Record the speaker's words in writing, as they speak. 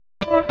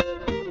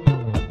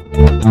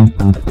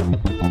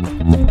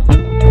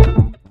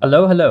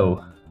Hello,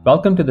 hello.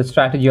 Welcome to the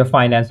Strategy of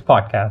Finance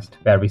podcast,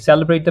 where we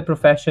celebrate the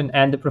profession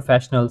and the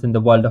professionals in the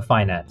world of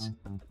finance.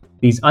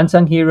 These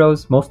unsung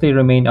heroes mostly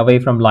remain away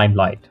from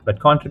limelight,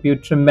 but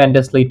contribute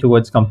tremendously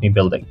towards company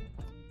building.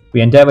 We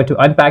endeavor to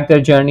unpack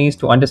their journeys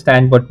to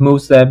understand what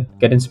moves them,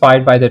 get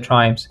inspired by their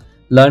triumphs,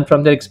 learn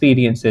from their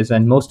experiences,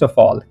 and most of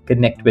all,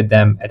 connect with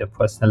them at a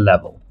personal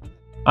level.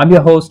 I'm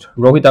your host,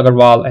 Rohit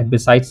Agarwal, and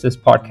besides this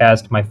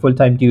podcast, my full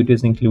time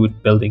duties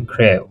include building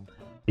Creo,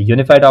 the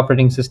unified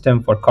operating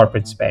system for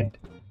corporate spend.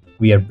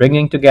 We are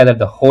bringing together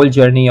the whole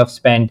journey of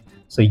spend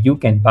so you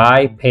can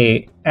buy,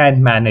 pay,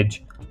 and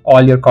manage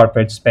all your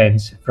corporate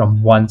spends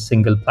from one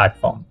single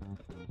platform.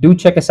 Do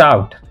check us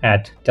out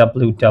at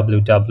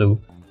www.krayo.io.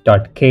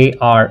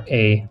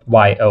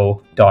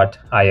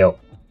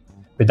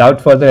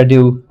 Without further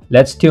ado,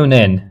 let's tune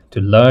in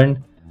to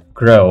learn,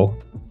 grow,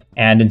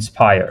 and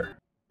inspire.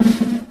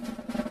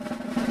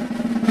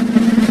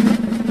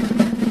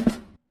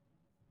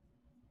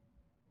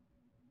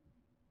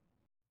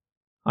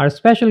 Our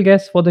special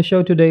guest for the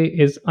show today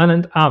is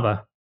Ananth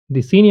Avva,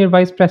 the Senior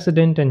Vice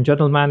President and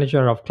General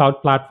Manager of Cloud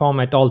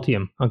Platform at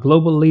Altium, a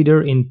global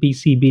leader in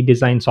PCB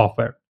design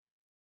software.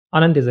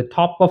 Ananth is a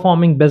top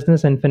performing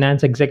business and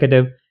finance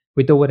executive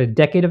with over a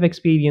decade of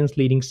experience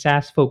leading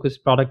SaaS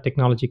focused product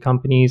technology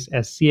companies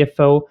as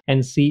CFO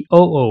and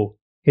COO.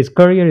 His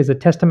career is a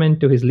testament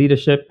to his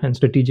leadership and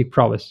strategic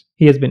prowess.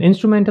 He has been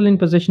instrumental in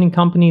positioning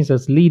companies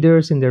as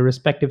leaders in their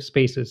respective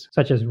spaces,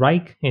 such as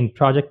Reich in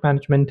project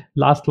management,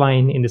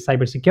 Lastline in the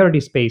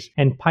cybersecurity space,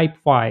 and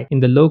Pipefy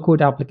in the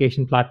low-code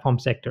application platform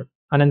sector.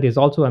 Ananth is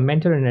also a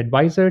mentor and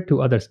advisor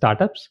to other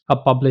startups, a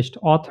published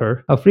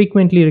author, a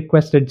frequently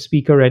requested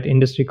speaker at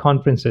industry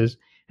conferences,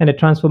 and a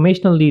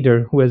transformational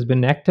leader who has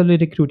been actively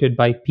recruited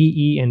by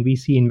PE and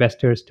VC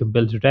investors to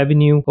build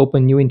revenue,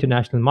 open new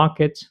international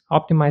markets,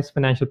 optimize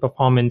financial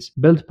performance,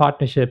 build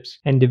partnerships,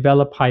 and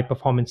develop high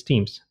performance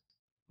teams.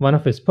 One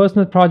of his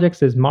personal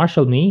projects is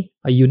Marshall Me,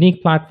 a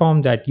unique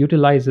platform that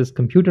utilizes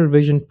computer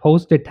vision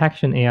post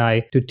detection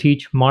AI to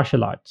teach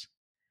martial arts.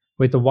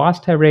 With a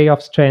vast array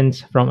of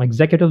strengths from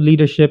executive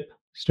leadership,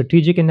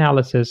 strategic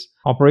analysis,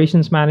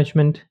 operations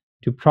management,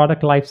 to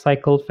product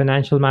lifecycle,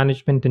 financial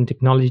management, and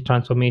technology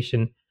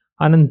transformation,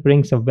 Ananth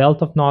brings a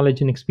wealth of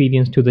knowledge and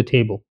experience to the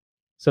table.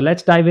 So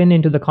let's dive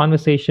into the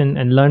conversation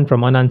and learn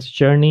from Ananth's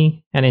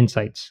journey and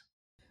insights.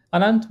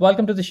 Ananth,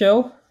 welcome to the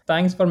show.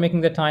 Thanks for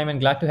making the time and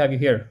glad to have you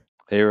here.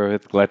 Hey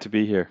Rohit, glad to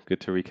be here.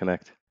 Good to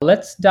reconnect.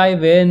 Let's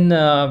dive in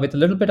with a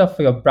little bit of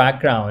your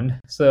background.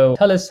 So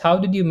tell us, how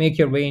did you make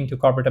your way into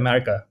corporate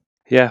America?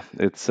 Yeah,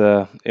 it's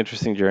an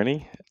interesting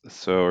journey.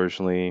 So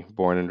originally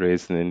born and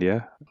raised in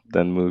India,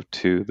 then moved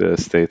to the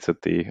States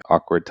at the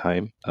awkward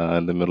time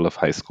in the middle of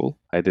high school.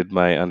 I did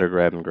my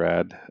undergrad and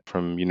grad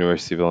from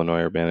University of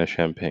Illinois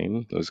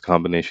Urbana-Champaign. It was a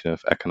combination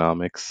of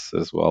economics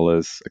as well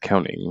as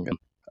accounting.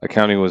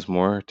 Accounting was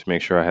more to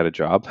make sure I had a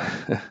job.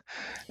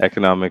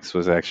 Economics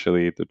was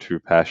actually the true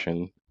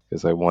passion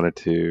because I wanted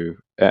to,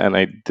 and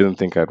I didn't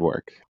think I'd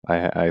work.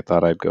 I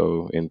thought I'd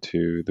go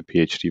into the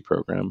PhD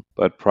program.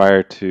 But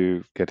prior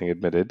to getting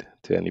admitted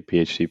to any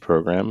PhD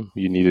program,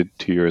 you needed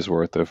 2 years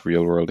worth of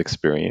real world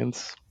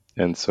experience.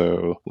 And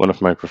so one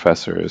of my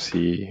professors,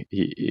 he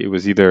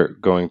was either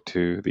going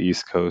to the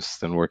East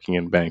Coast and working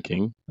in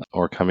banking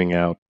or coming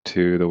out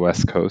to the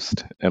West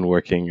Coast and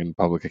working in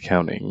public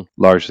accounting,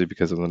 largely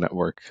because of the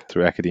network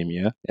through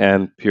academia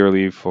and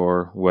purely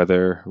for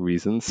weather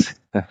reasons.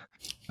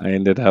 I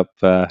ended up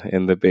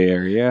in the Bay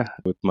Area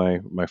with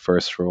my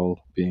first role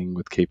being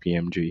with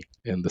KPMG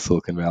in the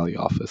Silicon Valley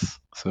office.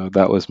 So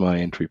that was my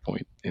entry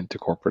point into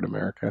corporate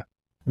America.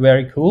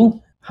 Very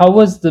cool. How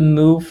was the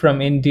move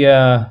from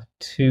India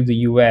to the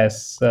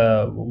US?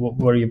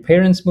 Were your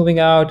parents moving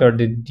out, or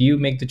did you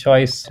make the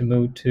choice to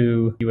move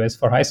to US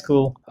for high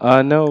school?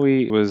 No,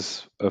 it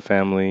was a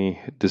family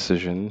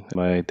decision.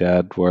 My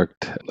dad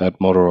worked at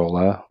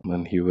Motorola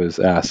and he was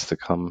asked to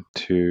come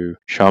to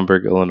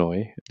Schaumburg,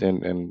 Illinois.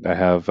 And I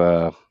have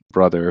a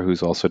brother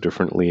who's also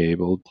differently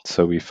abled.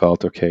 So we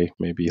felt, okay,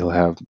 maybe he'll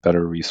have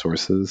better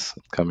resources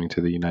coming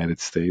to the United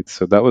States.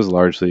 So that was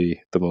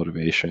largely the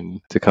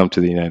motivation to come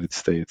to the United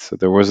States. So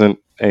there wasn't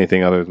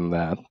anything other than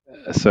that.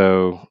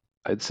 So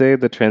I'd say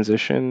the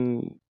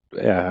transition,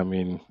 yeah, I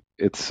mean,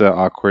 it's an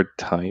awkward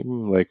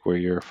time, like where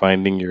you're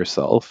finding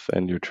yourself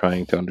and you're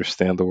trying to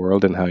understand the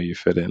world and how you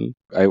fit in.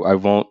 I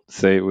won't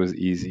say it was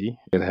easy.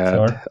 It had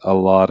Sure. a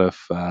lot of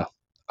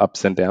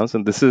ups and downs.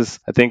 And this is,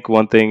 I think,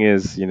 one thing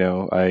is,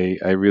 I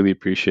really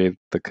appreciate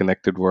the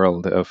connected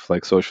world of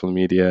like social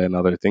media and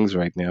other things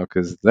right now,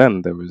 because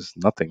then there was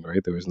nothing,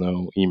 right? There was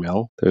no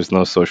email, there's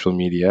no social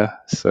media.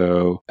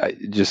 So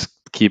just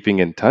keeping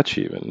in touch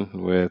even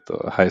with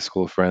high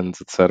school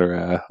friends,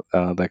 etc.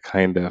 That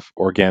kind of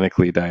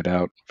organically died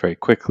out very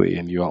quickly,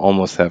 and you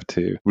almost have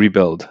to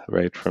rebuild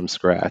right from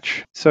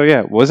scratch. So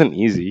yeah, it wasn't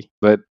easy,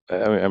 but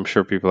I mean, I'm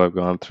sure people have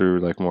gone through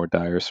like more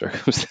dire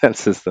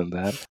circumstances than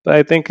that. But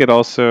I think it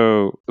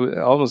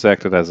almost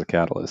acted as a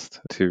catalyst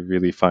to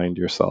really find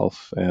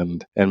yourself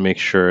and make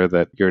sure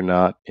that you're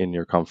not in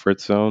your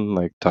comfort zone.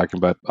 Like talking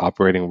about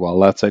operating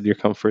well outside your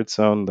comfort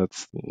zone,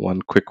 that's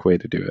one quick way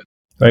to do it.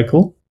 Very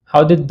cool.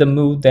 How did the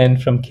move then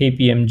from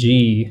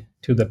KPMG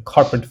to the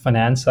corporate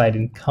finance side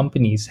in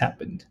companies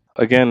happened?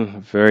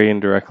 Again, very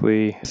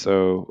indirectly.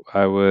 So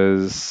I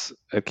was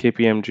at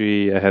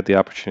KPMG. I had the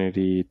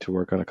opportunity to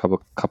work on a couple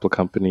of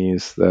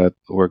companies that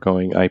were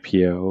going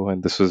IPO,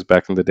 and this was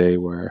back in the day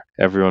where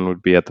everyone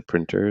would be at the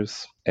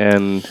printers.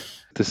 And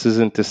this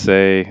isn't to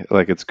say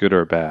like it's good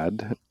or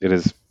bad. It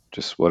is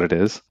just what it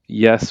is.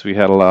 Yes, we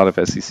had a lot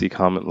of SEC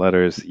comment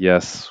letters.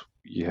 Yes,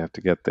 you have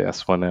to get the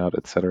S1 out,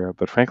 etc.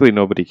 But frankly,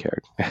 nobody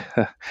cared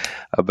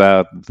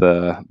about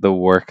the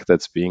work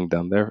that's being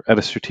done there at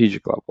a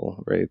strategic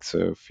level, right? So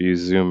if you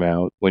zoom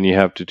out, when you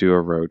have to do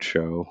a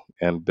roadshow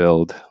and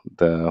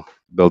the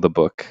build a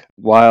book,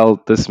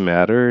 while this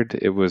mattered,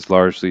 it was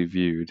largely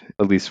viewed,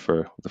 at least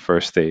for the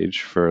first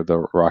stage, for the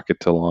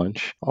rocket to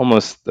launch,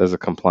 almost as a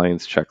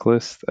compliance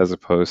checklist as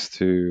opposed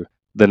to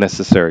the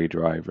necessary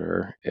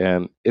driver.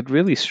 And it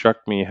really struck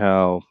me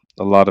how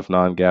a lot of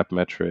non-GAAP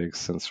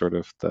metrics and sort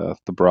of the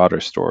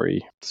broader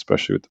story,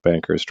 especially with the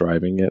bankers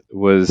driving it,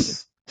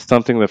 was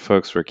something that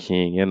folks were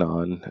keying in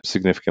on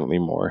significantly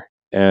more.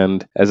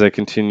 And as I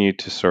continued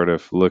to sort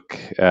of look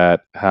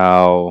at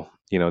how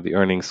the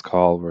earnings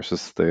call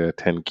versus the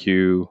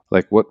 10Q,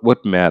 like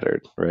what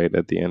mattered, right,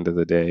 at the end of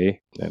the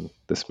day. And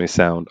this may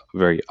sound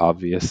very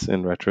obvious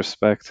in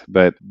retrospect,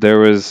 but there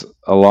was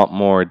a lot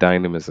more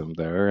dynamism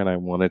there, and I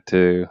wanted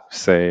to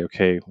say,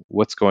 okay,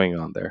 what's going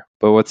on there?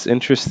 But what's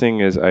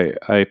interesting is I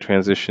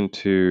transitioned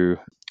to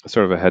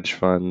sort of a hedge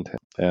fund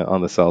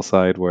on the sell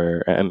side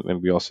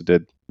and we also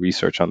did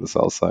research on the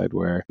sell side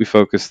where we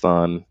focused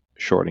on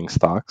shorting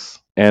stocks.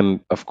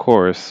 And of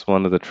course,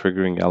 one of the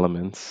triggering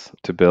elements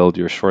to build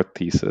your short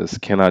thesis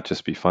cannot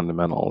just be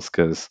fundamentals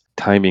because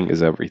timing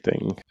is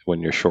everything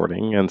when you're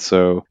shorting. And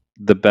so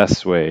the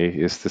best way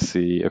is to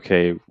see,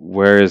 okay,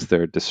 where is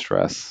there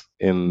distress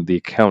in the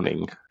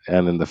accounting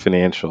and in the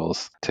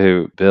financials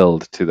to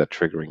build to that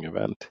triggering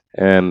event.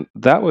 And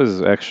that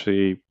was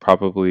actually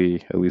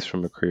probably, at least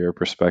from a career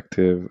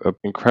perspective, an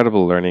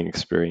incredible learning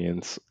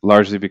experience,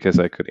 largely because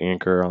I could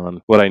anchor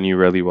on what I knew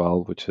really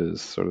well, which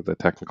is sort of the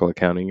technical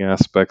accounting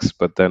aspects,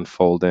 but then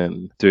fold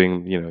in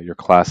doing, your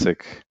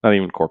classic, not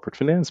even corporate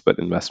finance, but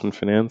investment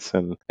finance,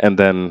 and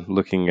then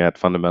looking at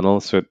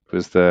fundamentals. So it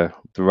was the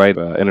right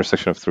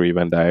intersection of three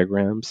Venn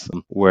diagrams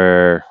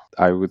where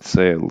I would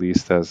say, at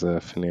least as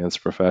a finance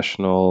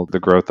professional,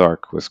 the growth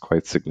arc was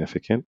quite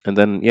significant. And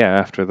then, yeah,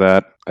 after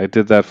that, I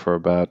did that for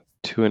about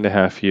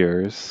 2.5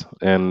 years,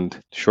 and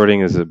shorting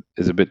is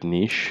a bit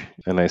niche.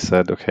 And I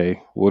said,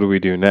 okay, what do we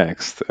do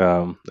next?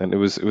 And it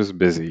was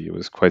busy. It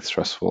was quite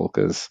stressful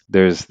because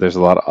there's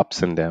a lot of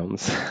ups and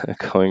downs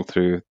going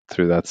through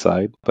that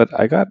side. But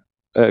I got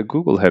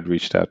Google had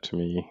reached out to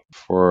me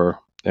for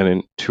and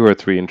in two or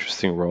three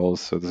interesting roles.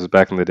 So this is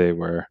back in the day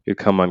where you'd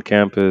come on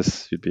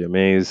campus, you'd be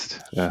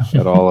amazed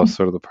at all of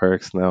sort of the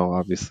perks. Now,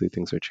 obviously,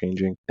 things are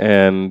changing,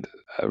 and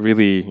I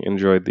really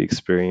enjoyed the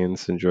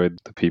experience, enjoyed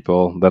the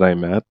people that I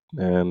met,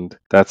 and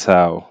that's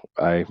how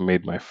I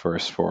made my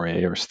first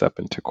foray or step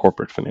into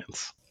corporate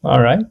finance.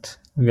 All right.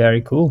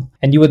 Very cool.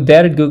 And you were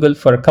there at Google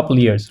for a couple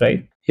years,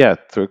 right? Yeah,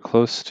 through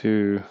close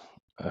to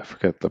I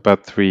forget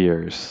about 3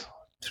 years.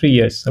 3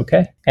 years.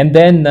 Okay. And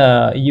then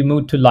you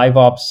moved to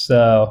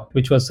LiveOps,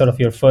 which was sort of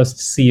your first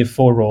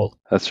CFO role.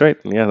 That's right.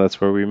 Yeah,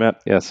 that's where we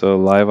met. Yeah, so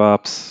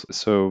LiveOps.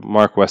 So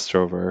Mark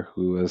Westover,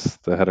 who was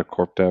the head of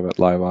corp dev at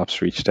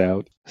LiveOps, reached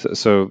out.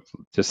 So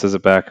just as a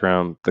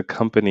background, the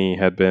company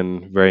had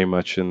been very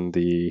much in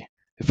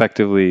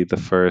effectively the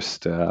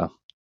first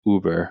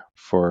Uber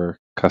for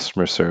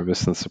customer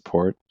service and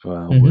support,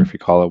 where if you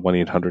call a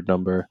 1-800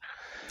 number,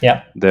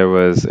 Yeah. there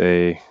was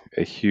a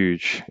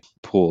huge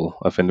pool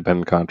of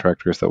independent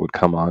contractors that would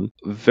come on.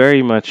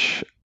 Very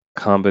much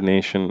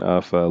combination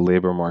of a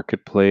labor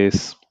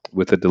marketplace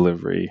with a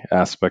delivery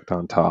aspect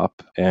on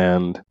top.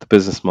 And the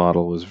business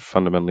model was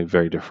fundamentally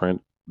very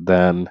different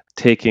than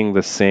taking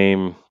the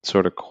same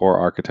sort of core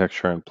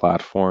architecture and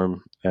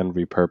platform and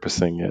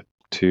repurposing it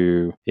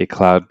to a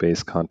cloud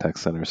based contact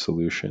center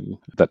solution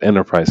that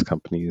enterprise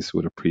companies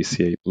would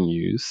appreciate and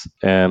use.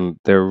 And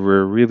they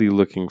were really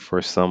looking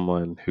for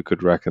someone who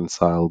could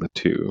reconcile the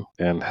two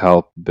and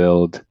help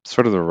build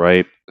sort of the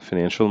right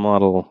financial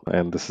model.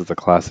 And this is the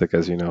classic,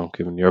 as you know,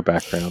 given your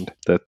background,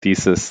 the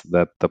thesis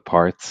that the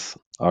parts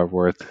are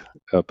worth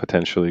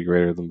potentially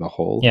greater than the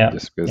whole, Yeah.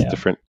 just because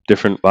Yeah.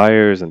 different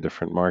buyers and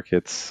different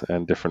markets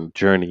and different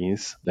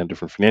journeys and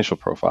different financial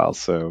profiles.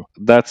 So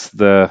that's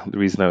the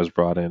reason I was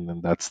brought in,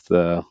 and that's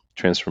the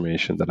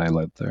transformation that I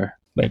led there.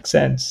 Makes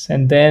sense.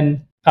 And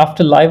then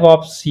after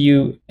LiveOps,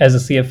 you, as a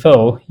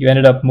CFO, you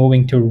ended up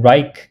moving to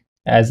Reich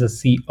as a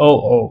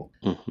COO,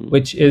 Hmm.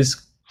 which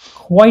is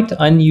quite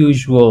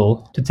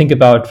unusual to think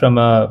about from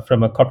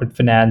a corporate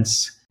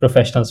finance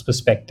professional's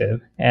perspective.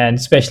 And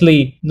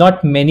especially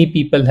not many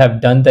people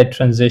have done that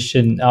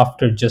transition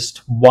after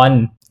just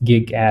one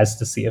gig as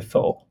the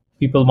CFO.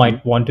 People Hmm.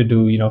 might want to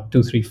do,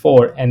 two, three,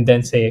 four, and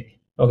then say,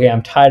 okay,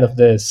 I'm tired of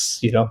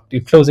this,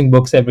 closing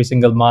books every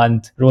single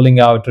month, rolling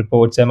out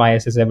reports,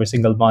 MISs every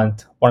single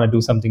month, want to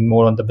do something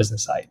more on the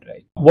business side,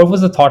 right? What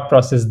was the thought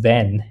process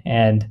then?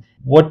 And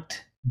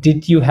what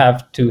did you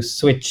have to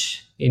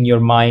switch in your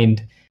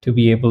mind to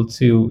be able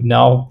to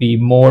now be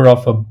more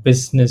of a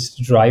business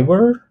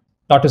driver?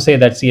 Not to say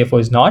that CFO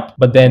is not,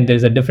 but then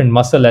there's a different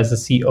muscle as a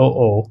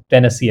COO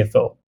than a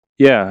CFO.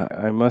 Yeah,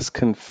 I must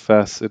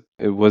confess it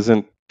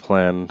wasn't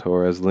planned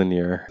or as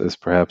linear as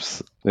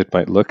perhaps it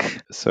might look.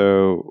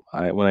 So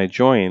when I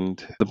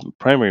joined, the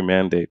primary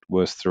mandate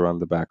was to run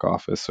the back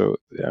office. So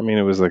I mean,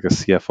 it was like a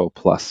CFO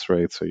plus,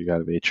 right? So you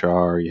got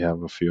HR, you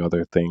have a few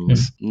other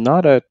things. Mm.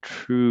 Not a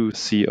true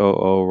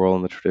COO role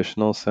in the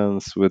traditional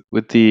sense,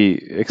 with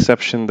the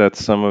exception that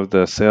some of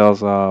the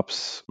sales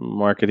ops,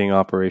 marketing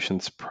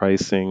operations,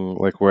 pricing,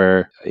 like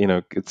where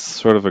it's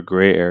sort of a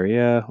gray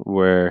area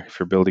where if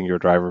you're building your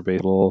driver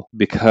base model,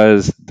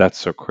 because that's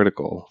so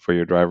critical for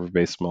your driver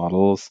base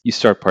models, you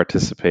start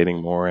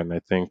participating more. And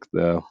I think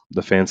the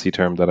fancy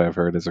term that I've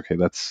heard is, okay,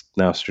 that's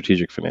now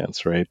strategic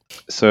finance, right?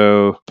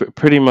 So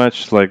pretty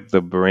much like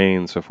the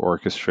brains of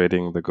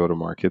orchestrating the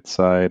go-to-market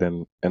side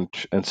and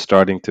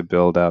starting to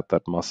build out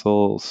that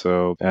muscle.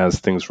 So as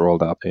things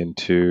rolled up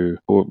into,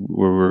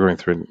 we're going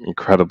through an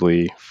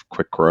incredibly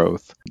quick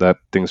growth, that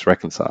things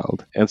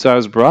reconciled. And so I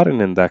was brought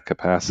in that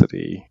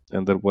capacity.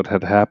 And then what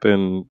had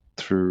happened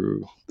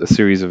through a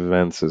series of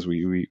events is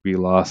we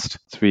lost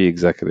three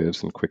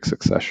executives in quick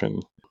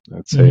succession.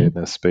 I'd say in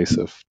Mm-hmm. a space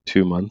of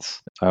 2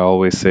 months. I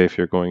always say if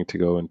you're going to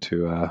go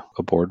into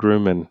a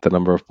boardroom and the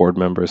number of board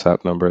members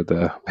outnumber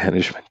the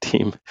management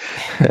team,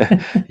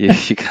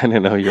 you kind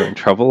of know you're in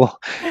trouble,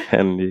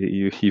 and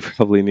you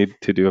probably need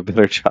to do a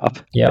better job.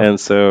 Yeah. And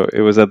so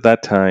it was at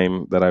that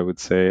time that I would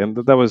say, and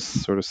that was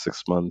sort of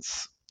 6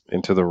 months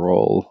into the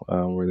role,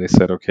 where they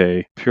said,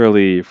 okay,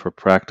 purely for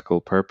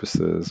practical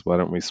purposes, why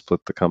don't we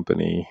split the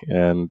company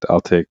and I'll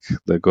take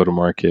the go to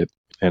market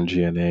and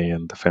G&A,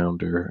 and the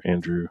founder,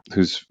 Andrew,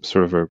 who's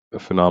sort of a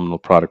phenomenal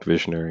product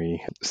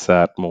visionary,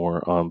 sat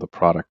more on the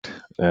product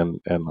and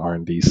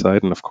R&D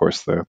side, and of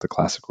course the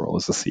classic role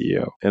as the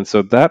CEO. And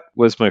so that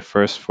was my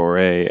first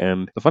foray.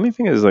 And the funny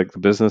thing is, like, the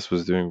business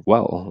was doing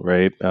well,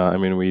 right? I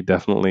mean, we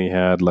definitely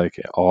had like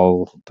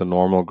all the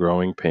normal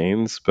growing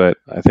pains, but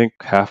I think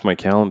half my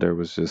calendar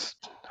was just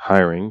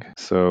hiring.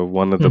 So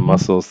one of the Mm-hmm.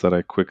 muscles that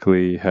I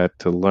quickly had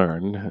to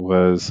learn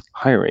was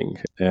hiring.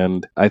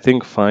 And I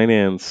think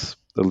finance,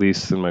 at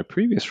least in my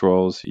previous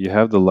roles, you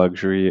have the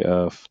luxury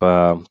of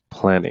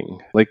planning.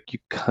 Like, you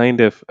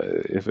kind of,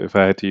 if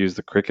I had to use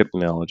the cricket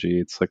analogy,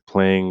 it's like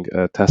playing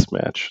a test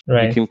match. You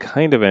Right. can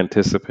kind of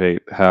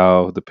anticipate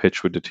how the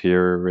pitch would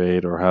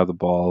deteriorate or how the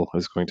ball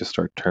is going to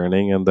start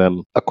turning. And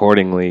then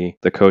accordingly,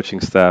 the coaching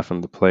staff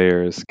and the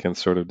players can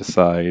sort of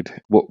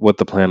decide what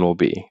the plan will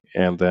be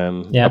and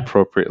then Yeah.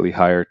 appropriately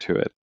hire to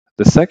it.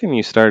 The second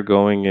you start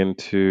going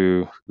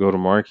into go to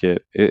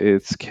market,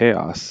 it's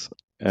chaos.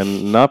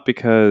 And not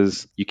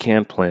because you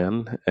can't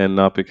plan and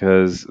not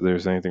because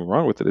there's anything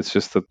wrong with it. It's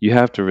just that you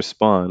have to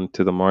respond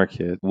to the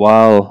market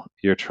while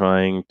you're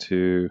trying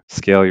to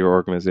scale your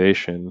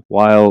organization.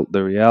 While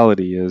the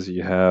reality is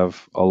you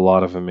have a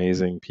lot of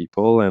amazing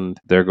people and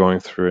they're going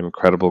through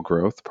incredible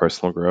growth,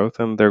 personal growth,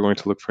 and they're going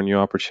to look for new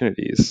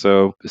opportunities.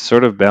 So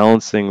sort of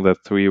balancing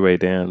that three-way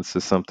dance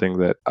is something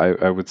that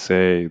I would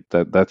say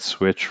that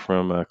switch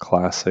from a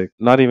classic,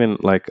 not even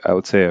like I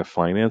would say a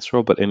finance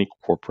role, but any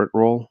corporate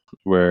role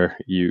where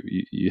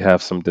you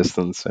have some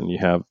distance and you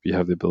have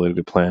the ability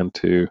to plan,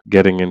 to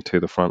getting into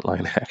the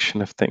frontline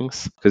action of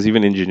things, because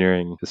even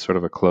engineering is sort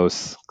of a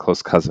close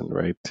cousin,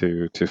 right,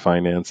 to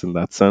finance in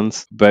that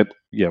sense. But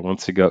yeah,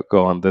 once you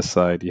go on this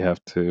side, you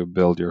have to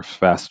build your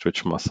fast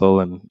twitch muscle,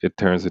 and it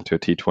turns into a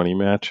T20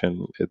 match,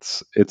 and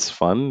it's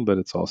fun, but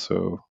it's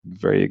also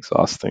very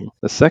exhausting.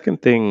 The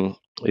second thing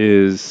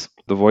is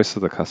the voice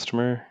of the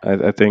customer.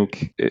 I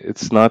think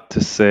it's not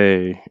to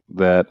say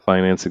that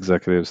finance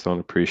executives don't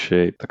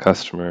appreciate the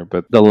customer,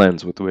 but the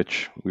lens with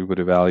which we would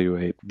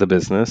evaluate the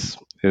business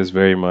is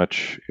very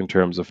much in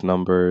terms of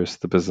numbers,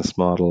 the business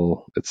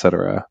model,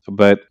 etc.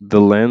 But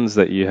the lens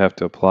that you have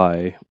to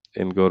apply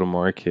in go to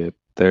market,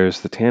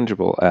 there's the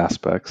tangible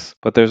aspects,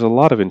 but there's a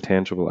lot of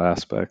intangible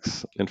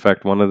aspects. In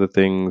fact, one of the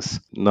things,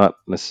 not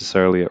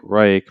necessarily at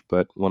Reich,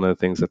 but one of the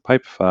things at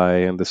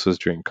Pipefy, and this was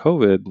during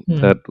COVID,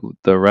 that Mm.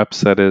 the rep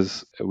said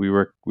is we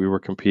were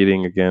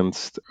competing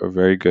against a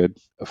very good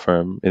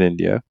firm in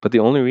India, but the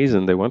only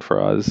reason they went for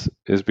us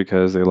is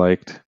because they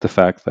liked the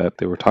fact that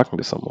they were talking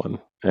to someone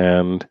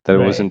and that it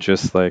wasn't Right.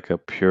 just like a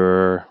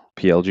pure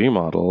PLG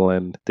model,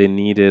 and they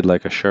needed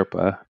like a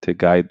Sherpa to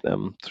guide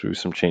them through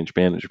some change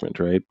management,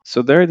 right?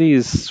 So there are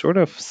these sort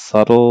of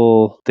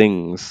subtle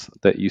things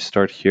that you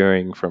start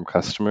hearing from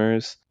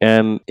customers,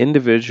 and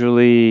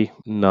individually,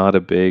 not a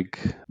big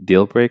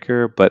deal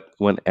breaker, but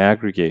when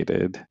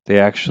aggregated, they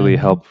actually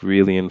Hmm. help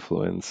really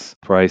influence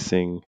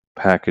pricing,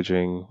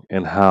 packaging,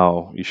 and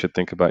how you should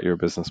think about your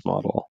business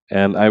model.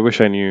 And I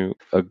wish I knew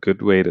a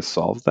good way to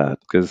solve that,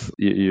 because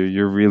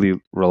you're really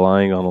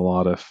relying on a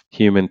lot of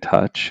human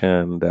touch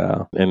and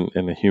a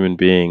human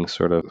being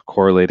sort of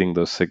correlating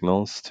those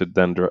signals to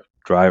then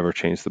drive or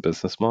change the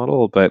business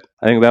model. But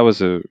I think that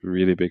was a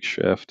really big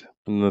shift.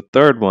 And the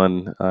third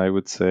one I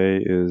would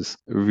say is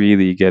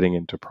really getting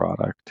into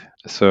product.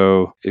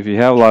 So if you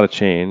have a lot of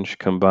change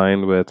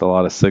combined with a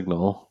lot of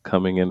signal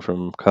coming in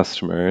from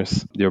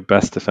customers, your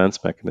best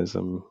defense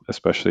mechanism,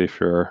 especially if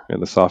you're in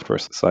the software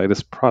side,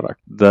 is product.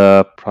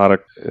 The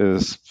product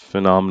is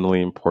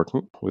phenomenally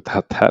important.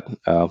 Without that,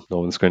 no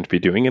one's going to be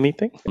doing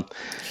anything.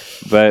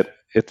 But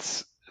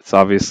it's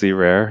obviously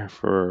rare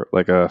for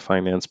like a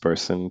finance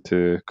person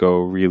to go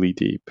really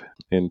deep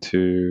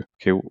into.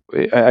 Okay,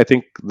 I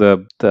think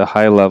the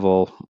high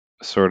level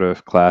sort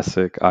of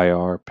classic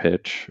IR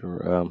pitch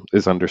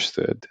is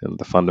understood, and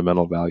the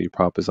fundamental value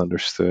prop is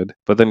understood.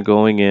 But then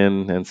going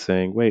in and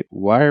saying, wait,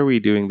 why are we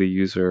doing the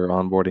user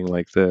onboarding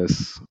like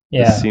this?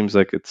 This Yeah. seems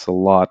like it's a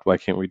lot. Why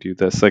can't we do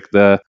this? Like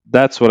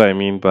that's what I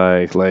mean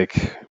by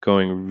like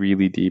going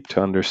really deep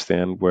to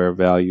understand where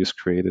value is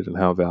created and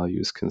how value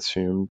is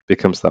consumed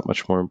becomes that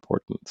much more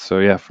important. So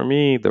yeah, for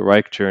me, the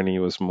Reich journey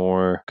was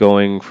more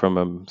going from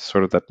a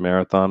sort of that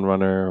marathon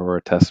runner or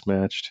a test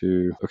match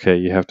to, okay,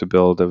 you have to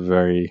build a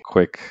very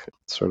quick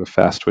sort of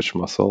fast twitch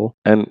muscle.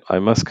 And I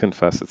must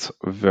confess, it's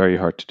very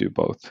hard to do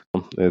both.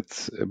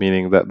 It's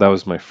meaning that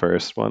was my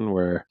first one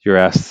where you're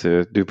asked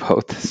to do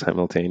both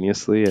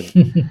simultaneously,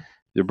 and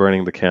you're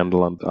burning the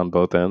candle on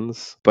both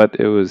ends. But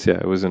it was, yeah,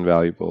 it was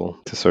invaluable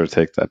to sort of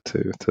take that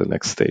to the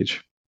next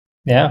stage.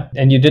 Yeah,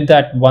 and you did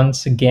that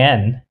once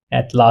again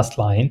at last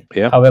line.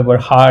 Yeah. However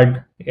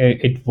hard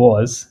it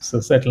was, so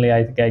certainly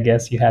I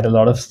guess you had a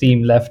lot of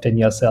steam left in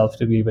yourself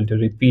to be able to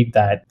repeat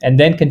that, and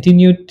then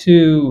continue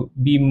to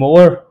be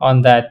more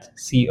on that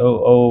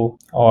COO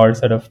or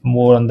sort of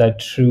more on that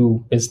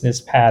true business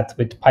path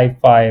with Pipe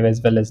 5 as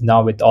well as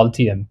now with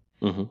Altium.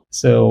 hmm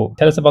So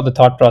tell us about the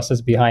thought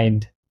process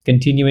behind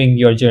continuing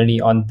your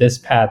journey on this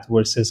path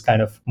versus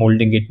kind of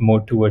molding it more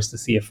towards the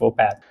CFO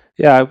path.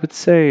 Yeah, I would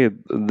say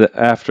that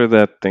after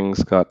that,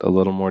 things got a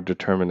little more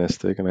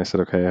deterministic, and I said,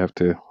 okay, I have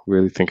to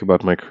really think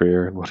about my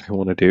career and what I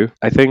want to do.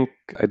 I think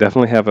I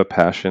definitely have a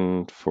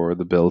passion for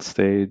the build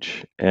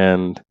stage,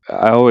 and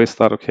I always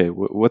thought, okay,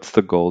 what's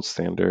the gold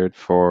standard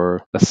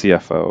for a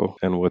CFO,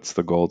 and what's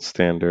the gold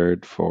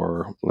standard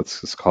for, let's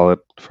just call it,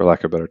 for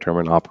lack of a better term,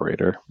 an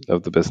operator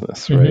of the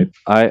business, right?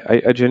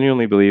 Mm-hmm. I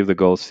genuinely believe the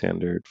gold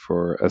standard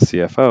for a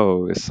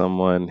CFO is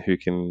someone who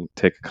can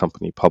take a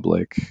company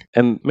public,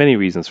 and many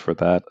reasons for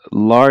that.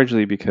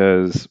 Largely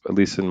because, at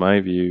least in my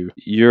view,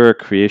 you're a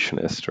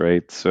creationist,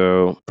 right?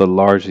 So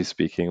largely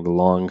speaking, the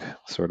long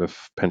sort of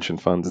pension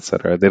funds,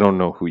 etc., they don't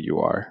know who you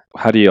are.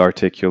 How do you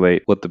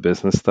articulate what the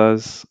business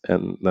does,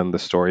 and then the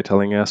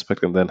storytelling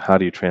aspect, and then how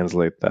do you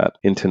translate that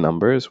into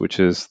numbers, which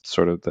is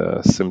sort of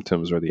the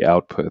symptoms or the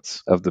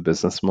outputs of the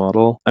business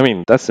model? I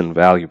mean, that's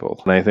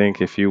invaluable. And I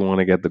think if you want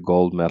to get the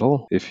gold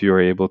medal, if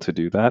you're able to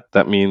do that,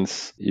 that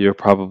means you're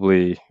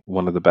probably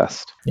one of the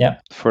best. Yeah.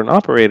 For an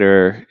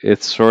operator,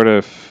 it's sort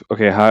of,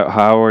 okay,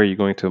 how are you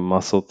going to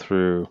muscle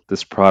through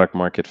this product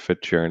market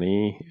fit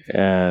journey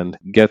and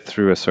get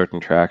through a certain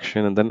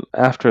traction? And then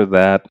after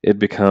that, it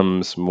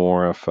becomes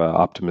more of an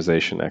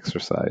optimization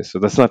exercise. So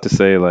that's not to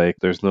say like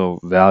there's no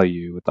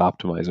value with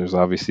optimizers.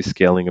 Obviously,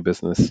 scaling a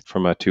business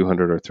from a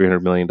 200 or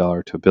 $300 million to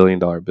 $1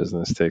 billion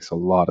business takes a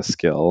lot of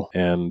skill,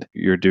 and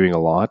you're doing a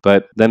lot.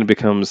 But then it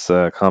becomes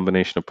a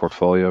combination of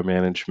portfolio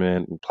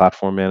management and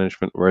platform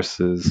management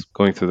versus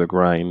going through the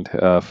grind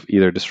of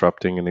either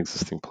disrupting an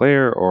existing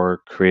player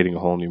or creating a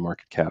whole new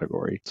market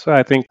category. So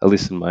I think, at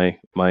least in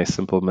my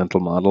simple mental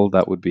model,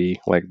 that would be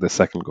like the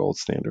second gold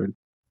standard.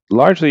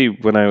 Largely,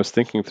 when I was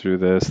thinking through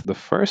this, the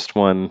first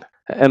one,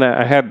 and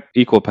I had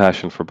equal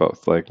passion for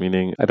both. Like,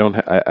 meaning, I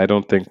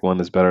don't think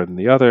one is better than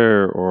the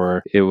other,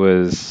 or it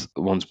was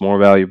one's more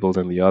valuable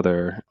than the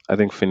other. I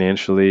think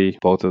financially,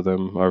 both of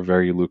them are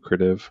very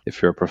lucrative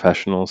if you're a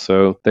professional.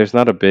 So there's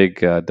not a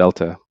big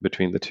delta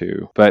between the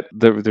two. But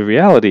the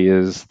reality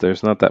is,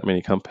 there's not that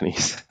many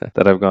companies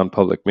that have gone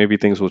public. Maybe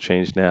things will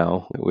change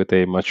now with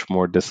a much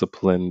more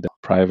disciplined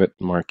private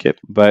market.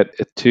 But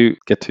to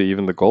get to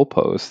even the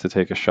goalpost to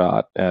take a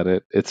shot at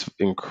it, it's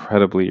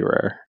incredibly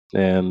rare.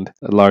 And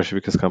largely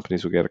because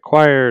companies will get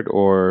acquired,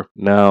 or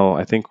now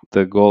I think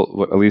the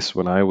goal, at least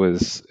when I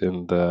was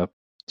in the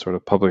sort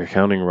of public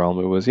accounting realm,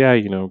 it was, yeah,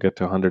 get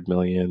to 100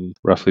 million,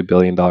 roughly $1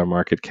 billion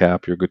market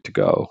cap, you're good to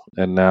go.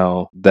 And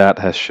now that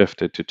has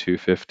shifted to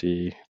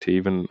 250 to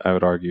even, I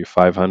would argue,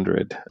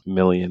 500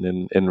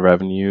 million in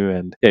revenue.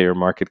 And yeah, your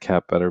market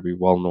cap better be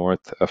well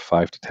north of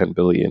 5 to 10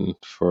 billion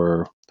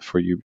for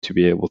you to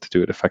be able to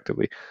do it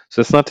effectively.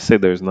 So it's not to say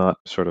there's not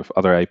sort of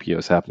other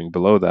IPOs happening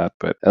below that,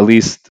 but at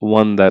least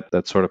one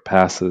that sort of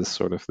passes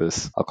sort of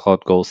this, I'll call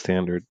it gold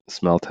standard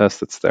smell test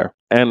that's there.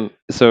 And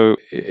so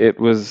it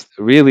was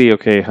really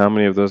okay how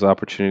many of those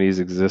opportunities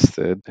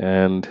existed.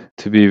 And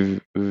to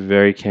be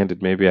very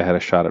candid, maybe I had a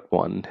shot at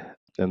one.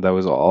 And that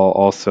was all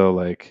also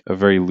like a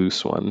very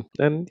loose one.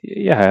 And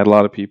yeah, I had a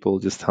lot of people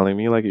just telling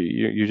me like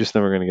you're just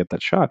never going to get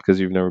that shot because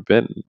you've never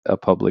been a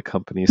public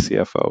company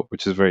CFO,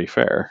 which is very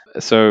fair.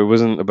 So it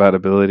wasn't about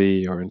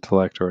ability or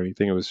intellect or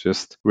anything. It was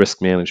just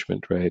risk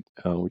management, right?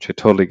 Which I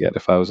totally get.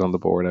 If I was on the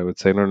board, I would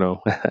say no,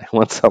 no, I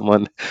want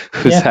someone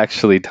who's Yeah.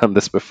 actually done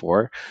this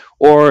before,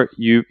 or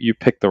you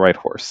pick the right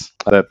horse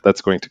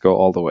that's going to go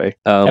all the way.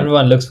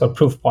 Everyone looks for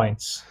proof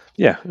points.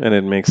 Yeah, and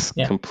it makes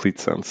Yeah. complete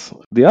sense.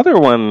 The other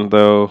one,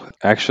 though,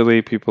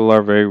 actually, people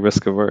are very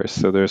risk averse.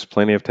 So there's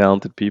plenty of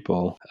talented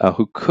people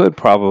who could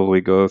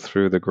probably go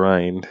through the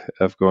grind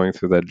of going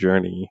through that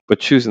journey, but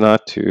choose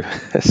not to.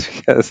 It's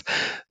because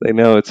they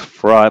know it's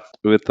fraught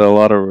with a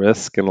lot of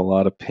risk and a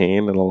lot of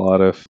pain and a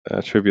lot of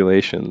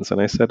tribulations.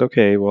 And I said,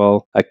 okay,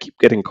 well, I keep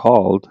getting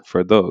called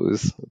for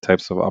those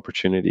types of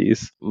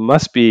opportunities. I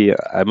must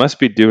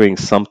be doing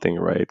something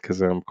right because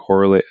I'm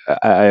correlate.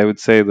 I would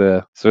say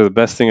the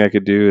best thing I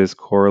could do is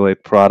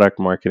correlate product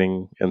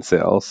marketing and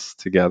sales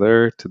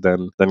together to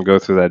then go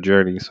through that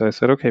journey. So I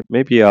said, okay,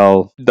 maybe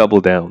I'll double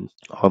down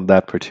on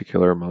that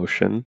particular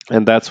emotion,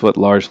 and that's what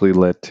largely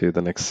led to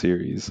the next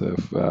series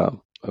of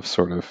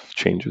sort of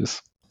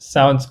changes.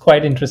 Sounds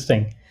quite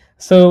interesting.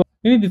 So,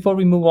 maybe before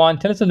we move on,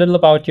 tell us a little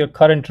about your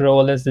current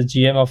role as the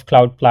GM of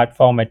Cloud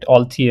Platform at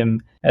Altium,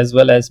 as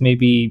well as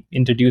maybe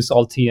introduce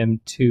Altium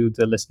to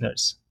the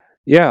listeners.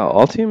 Yeah,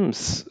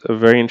 Altium's a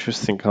very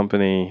interesting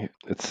company.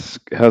 It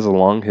has a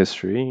long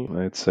history.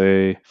 I'd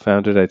say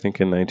founded, I think,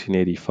 in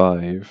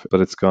 1985,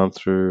 but it's gone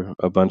through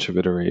a bunch of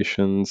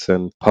iterations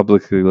and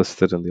publicly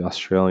listed in the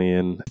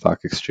Australian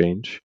Stock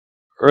Exchange.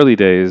 Early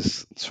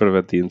days, sort of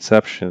at the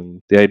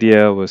inception, the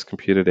idea was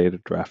computer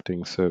aided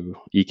drafting.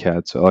 So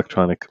ECAD, so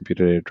electronic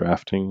computer aided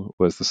drafting,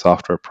 was the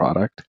software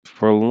product.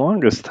 For the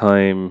longest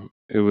time,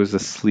 it was a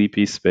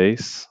sleepy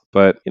space,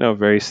 but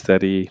very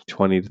steady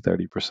 20 to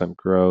 30%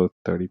 growth,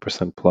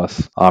 30%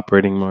 plus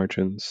operating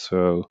margins.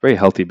 So very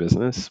healthy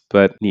business,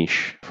 but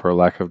niche for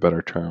lack of a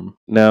better term.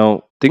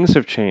 Now, things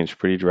have changed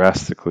pretty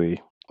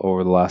drastically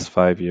over the last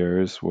 5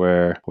 years,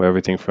 where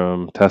everything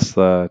from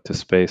Tesla to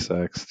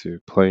SpaceX to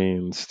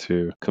planes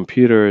to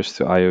computers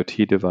to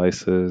IoT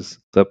devices,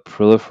 the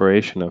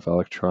proliferation of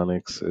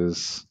electronics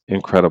is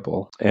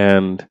incredible.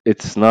 And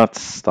it's not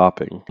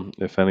stopping.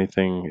 If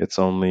anything, it's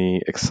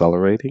only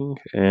accelerating.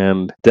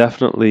 And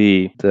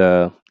definitely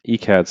the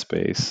ECAD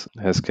space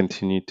has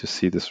continued to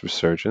see this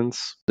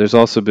resurgence. There's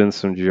also been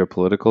some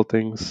geopolitical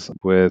things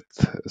with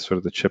sort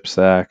of the CHIPS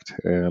Act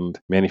and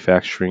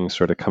manufacturing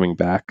sort of coming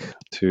back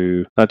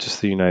to not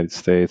just the United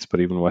States, but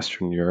even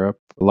Western Europe,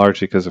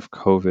 largely because of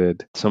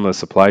COVID. Some of the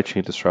supply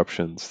chain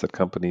disruptions that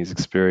companies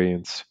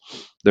experience,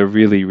 they're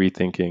really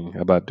rethinking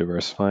about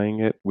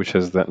diversifying it, which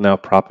has that now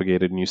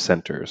propagated new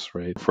centers,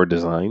 right, for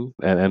design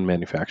and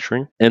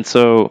manufacturing. And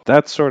so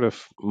that sort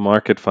of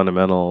market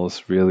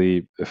fundamentals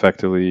really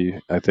effectively,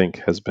 I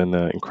think, has been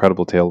an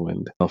incredible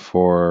tailwind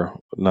for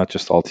not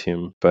just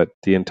Altium, but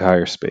the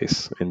entire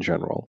space in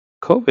general.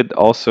 COVID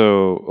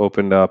also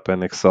opened up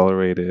and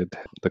accelerated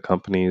the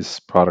company's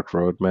product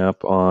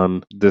roadmap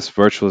on this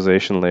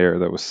virtualization layer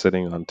that was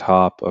sitting on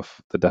top of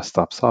the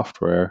desktop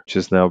software, which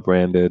is now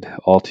branded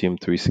Altium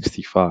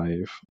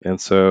 365. And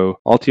so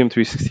Altium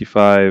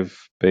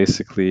 365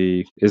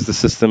 basically is the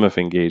system of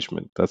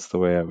engagement. That's the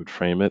way I would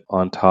frame it,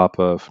 on top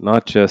of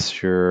not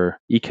just your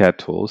ECAD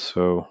tools.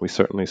 So we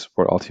certainly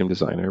support Altium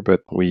Designer, but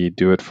we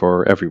do it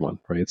for everyone,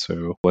 right?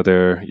 So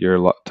whether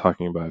you're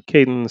talking about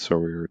Cadence or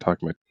we're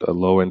talking about a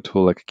low end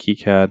tool like a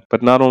KeyCAD,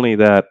 but not only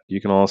that,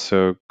 you can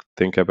also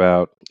think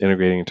about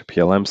integrating into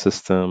PLM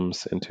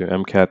systems, into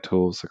MCAD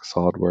tools like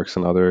SolidWorks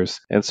and others.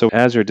 And so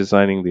as you're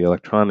designing the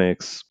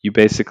electronics, you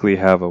basically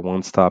have a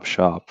one-stop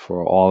shop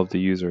for all of the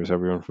users,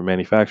 everyone from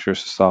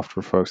manufacturers to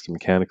software folks to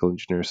mechanical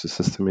engineers to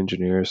system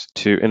engineers,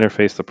 to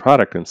interface the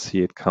product and see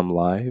it come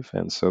live.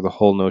 And so the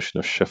whole notion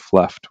of shift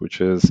left,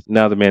 which is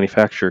now the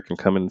manufacturer can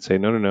come in and say,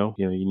 no, no, no,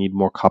 you need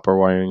more copper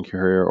wiring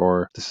here,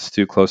 or this is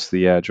too close to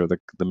the edge, or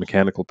the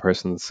mechanical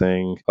person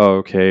saying, oh,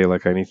 okay,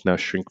 like I need to now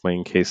shrink my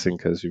encasing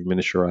because you've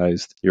miniaturized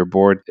your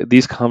board.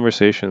 These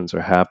conversations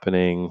are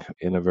happening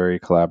in a very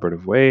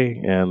collaborative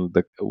way, and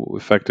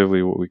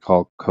effectively what we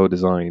call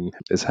co-design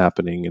is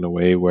happening in a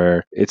way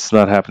where it's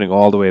not happening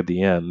all the way at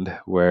the end,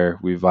 where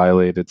we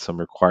violated some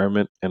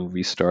requirement and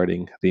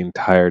restarting the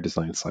entire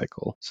design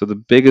cycle. So the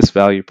biggest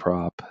value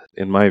prop,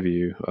 in my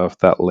view, of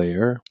that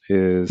layer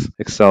is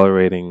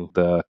accelerating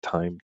the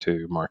time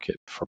to market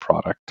for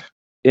product.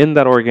 in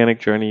that organic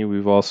journey,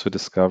 we've also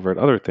discovered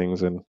other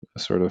things, and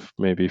sort of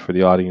maybe for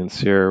the audience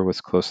here,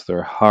 what's close to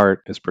their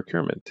heart is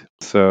procurement.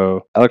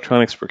 So,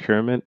 electronics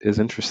procurement is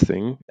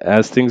interesting.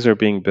 As things are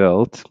being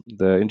built,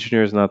 the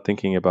engineer is not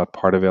thinking about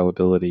part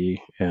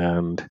availability,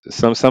 and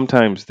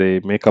sometimes they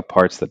make up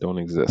parts that don't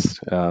exist.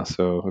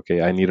 So,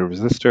 okay, I need a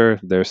resistor.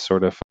 There's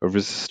sort of a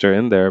resistor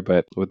in there,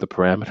 but with the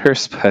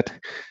parameters, but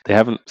they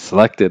haven't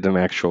selected an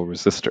actual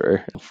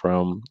resistor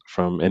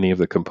from any of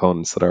the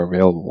components that are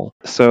available.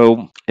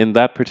 So in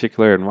that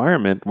particular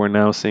environment, we're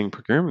now seeing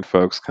procurement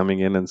folks coming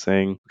in and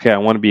saying, okay, I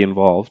want to be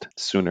involved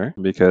sooner,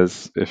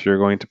 because if you're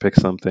going to pick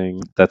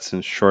something that's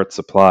in short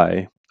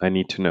supply, I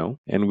need to know.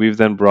 And we've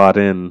then brought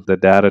in the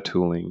data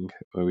tooling.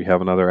 We have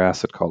another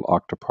asset called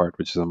Octopart,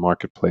 which is a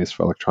marketplace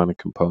for electronic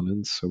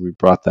components. So we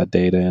brought that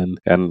data in,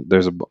 and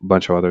there's a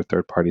bunch of other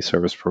third-party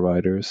service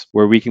providers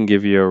where we can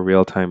give you a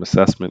real-time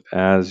assessment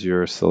as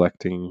you're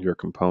selecting your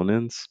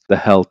components, the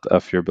health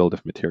of your build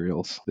of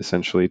materials,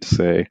 essentially to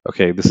say,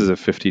 okay, this is a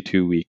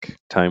 52-week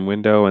time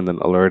window, and then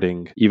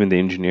alerting even the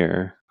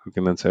engineer who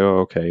can then say, oh,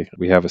 okay,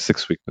 we have a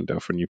 6-week window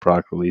for new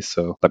product release,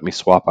 so let me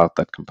swap out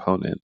that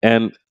component.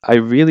 And I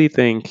really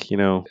think,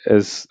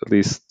 as at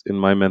least in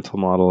my mental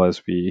model,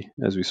 as we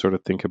sort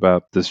of think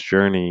about this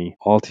journey,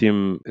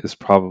 Altium is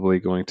probably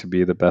going to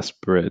be the best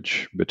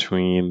bridge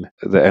between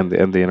the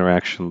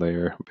interaction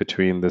layer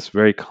between this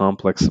very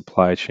complex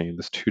supply chain,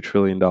 this $2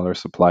 trillion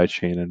supply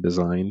chain and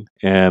design,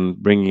 and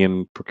bringing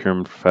in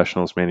procurement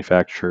professionals,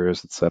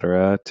 manufacturers,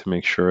 etc., to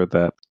make sure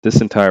that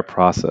this entire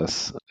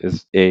process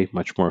is A,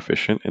 much more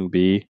efficient, and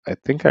B, I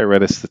think I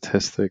read a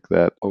statistic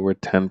that over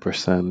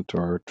 10%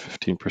 or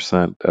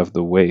 15% of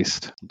the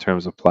waste in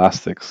terms of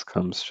plastics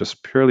comes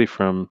just purely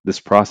from this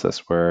process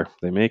where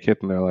they make it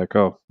and they're like,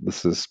 oh,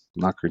 this is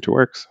not going to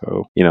work.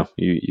 So,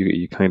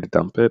 you kind of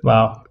dump it.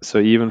 Wow. So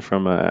even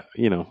from at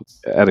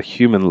a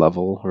human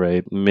level,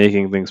 right,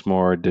 making things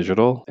more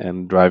digital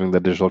and driving the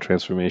digital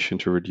transformation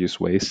to reduce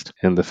waste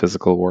in the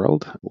physical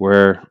world,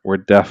 we're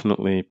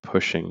definitely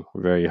pushing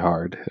very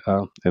hard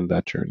in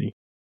that journey.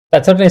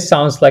 That certainly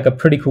sounds like a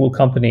pretty cool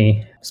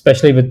company,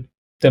 especially with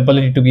the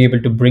ability to be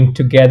able to bring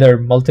together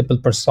multiple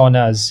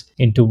personas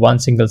into one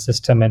single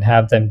system and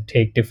have them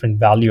take different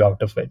value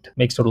out of it.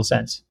 Makes total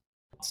sense.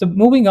 So,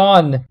 moving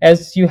on,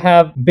 as you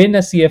have been a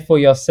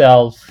CFO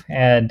yourself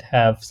and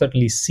have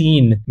certainly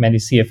seen many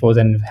CFOs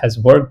and has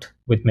worked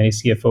with many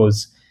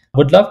CFOs,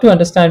 would love to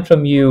understand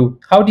from you,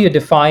 how do you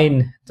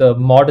define the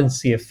modern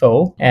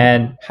CFO,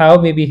 and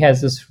how maybe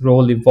has this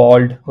role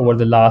evolved over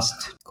the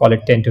last, call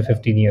it 10 to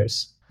 15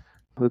 years?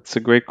 That's a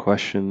great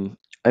question.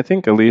 I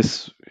think at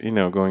least,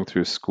 going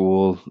through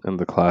school and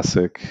the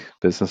classic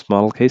business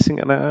model casing,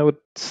 and I would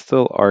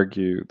still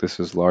argue this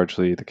is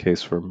largely the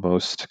case for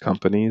most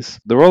companies.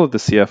 The role of the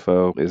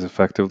CFO is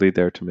effectively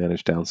there to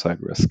manage downside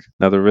risk.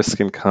 Now, the risk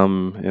can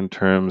come in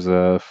terms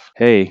of,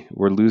 hey,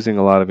 we're losing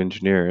a lot of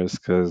engineers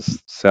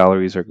because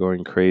salaries are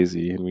going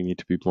crazy and we need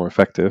to be more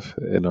effective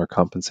in our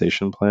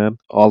compensation plan,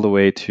 all the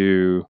way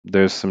to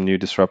there's some new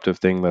disruptive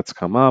thing that's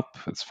come up.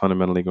 It's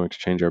fundamentally going to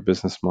change our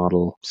business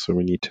model, so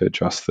we need to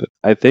adjust it.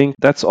 I think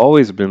that's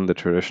always been the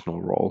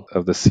traditional role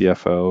of the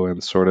CFO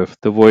and sort of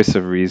the voice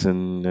of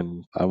reason.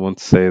 And I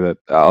won't say that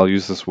I'll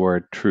use this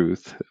word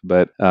truth,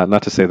 but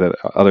not to say that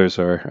others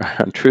are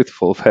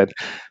untruthful,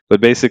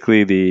 but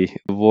basically the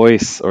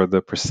voice or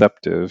the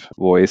perceptive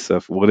voice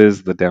of what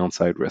is the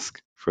downside risk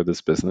for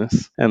this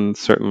business. And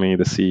certainly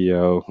the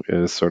CEO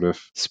is sort of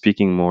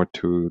speaking more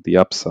to the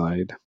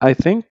upside. I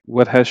think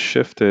what has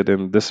shifted,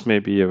 and this may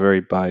be a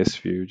very biased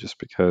view just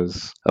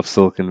because of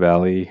Silicon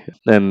Valley,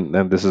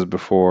 and this is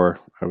before,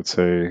 I would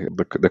say,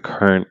 the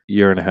current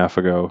year and a half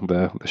ago,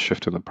 the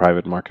shift in the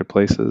private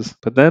marketplaces.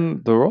 But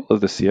then the role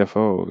of the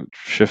CFO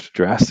shifted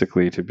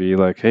drastically to be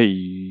like, hey,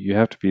 you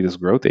have to be this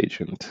growth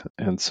agent.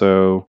 And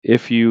so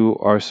if you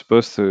are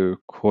supposed to,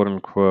 quote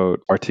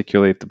unquote,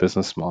 articulate the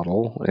business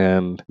model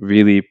and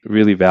really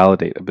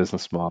validate a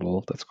business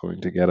model that's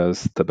going to get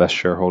us the best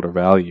shareholder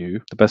value,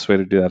 the best way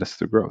to do that is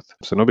through growth.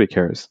 So nobody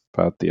cares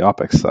about the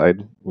OpEx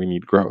side. We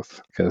need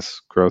growth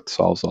because growth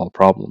solves all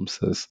problems,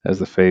 as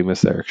the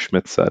famous Eric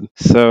Schmidt said.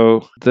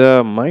 So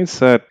the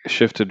mindset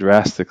shifted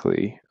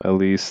drastically, at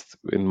least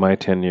in my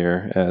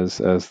tenure as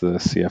the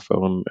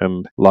CFO,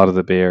 and a lot of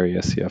the Bay Area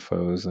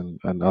CFOs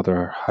and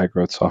other high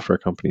growth software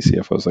company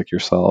CFOs like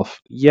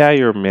yourself. Yeah,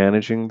 you're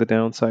managing the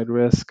downside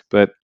risk,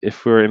 but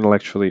if we're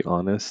intellectually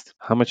honest,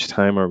 how much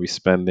time are we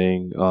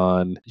spending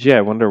on, gee,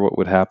 I wonder what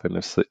would happen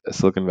if a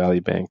Silicon Valley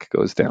bank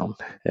goes down?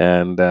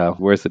 And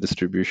where's the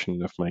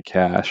distribution of my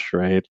cash,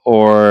 right?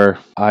 Or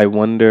I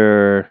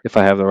wonder if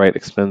I have the right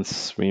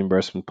expense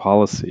reimbursement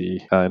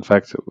policy. In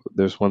fact,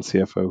 there's one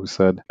CFO who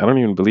said, I don't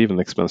even believe in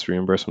the expense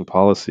reimbursement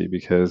policy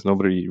because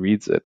nobody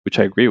reads it, which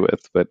I agree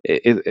with. But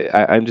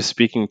I'm just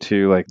speaking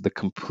to like the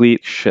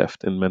complete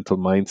shift in mental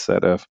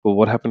mindset of, well,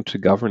 what happened to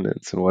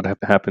governance and what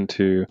happened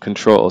to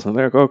controls? And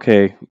they're like,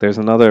 okay, there's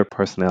another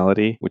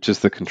personality, which is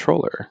the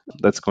controller,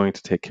 that's going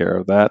to take care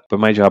of that. But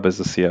my job as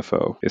a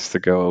CFO is to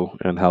go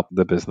and help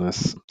the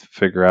business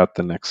figure out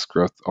the next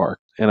growth arc.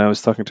 And I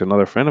was talking to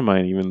another friend of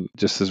mine, even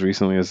just as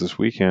recently as this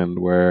weekend,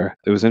 where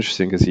it was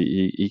interesting because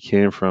he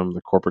came from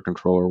the corporate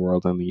controller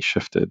world and he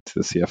shifted to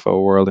the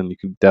CFO world, and you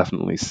could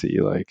definitely see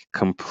like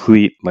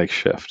complete like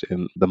shift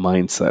in the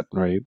mindset.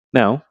 Right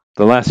now,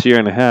 the last year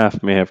and a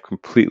half may have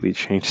completely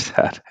changed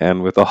that.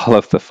 And with all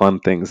of the fun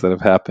things that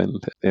have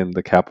happened in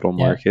the capital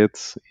Yeah.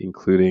 markets,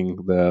 including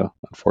the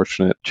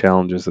unfortunate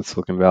challenges at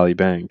Silicon Valley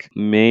Bank,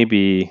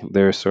 maybe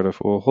they're sort of,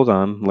 well, hold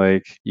on,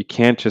 like you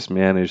can't just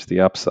manage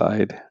the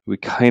upside. We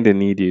kind of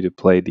need you to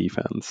play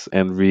defense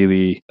and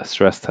really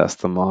stress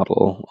test the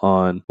model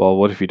on, well,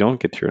 what if you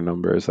don't get to your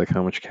numbers? Like,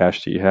 how much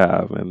cash do you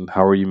have? And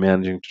how are you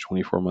managing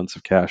 24 months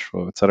of cash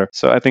flow, et cetera?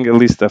 So I think at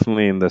least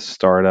definitely in the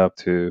startup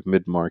to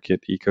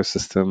mid-market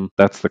ecosystem,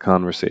 that's the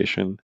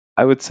conversation.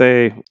 I would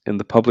say in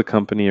the public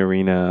company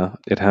arena,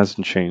 it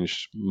hasn't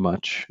changed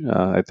much.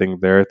 I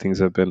think there things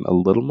have been a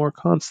little more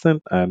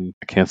constant, and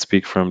I can't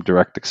speak from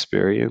direct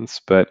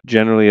experience, but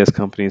generally, as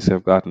companies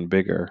have gotten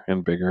bigger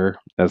and bigger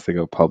as they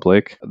go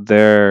public,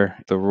 the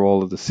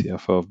role of the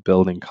CFO of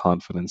building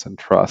confidence and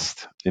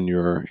trust in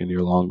your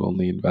long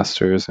only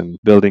investors and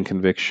building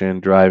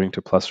conviction, driving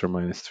to plus or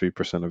minus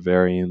 3% of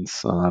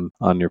variance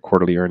on your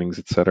quarterly earnings,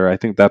 et cetera. I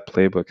think that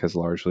playbook has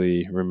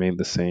largely remained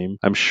the same.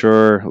 I'm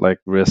sure like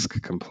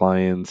risk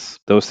compliance,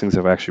 those things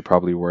have actually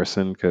probably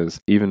worsened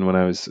because even when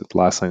I was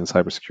last time in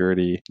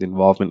cybersecurity, the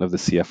involvement of the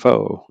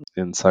CFO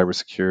in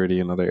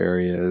cybersecurity and other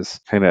areas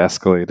kind of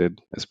escalated,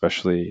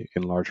 especially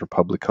in larger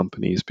public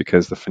companies,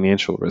 because the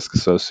financial risk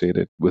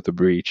associated with the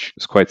breach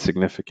is quite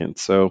significant.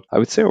 So I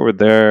would say over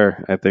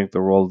there, I think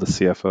the role of the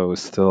CFO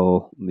is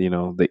still,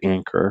 the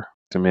anchor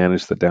to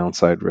manage the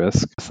downside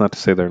risk. It's not to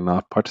say they're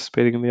not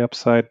participating in the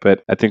upside,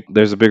 but I think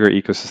there's a bigger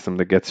ecosystem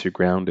that gets you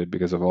grounded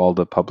because of all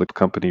the public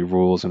company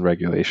rules and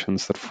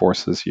regulations that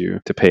forces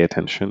you to pay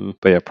attention.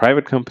 But yeah,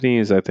 private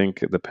companies, I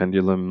think the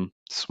pendulum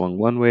swung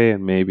one way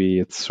and maybe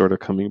it's sort of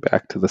coming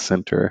back to the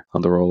center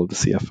on the role of the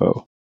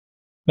CFO.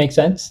 Makes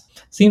sense.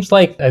 Seems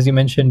like, as you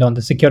mentioned on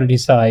the security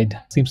side,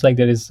 seems like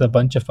there is a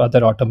bunch of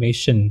other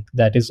automation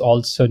that is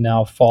also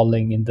now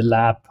falling in the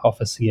lap of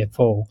a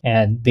CFO.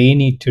 And they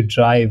need to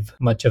drive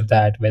much of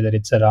that, whether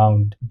it's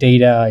around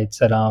data,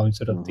 it's around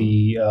sort of Mhm.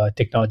 the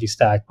technology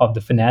stack of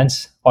the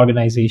finance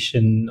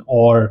organization,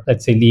 or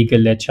let's say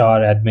legal, HR,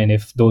 admin,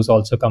 if those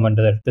also come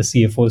under the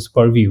CFO's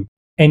purview.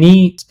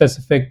 Any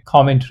specific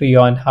commentary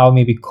on how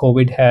maybe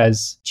COVID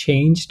has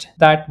changed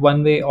that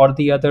one way or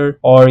the other?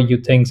 Or you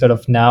think sort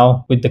of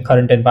now with the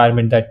current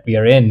environment that we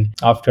are in,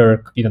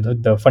 after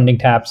the funding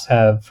taps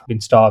have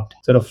been stopped,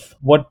 sort of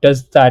what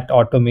does that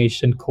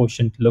automation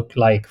quotient look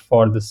like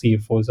for the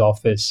CFO's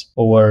office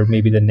over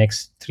maybe the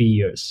next 3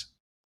 years?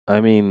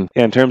 I mean,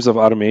 yeah, in terms of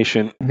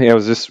automation, yeah, I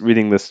was just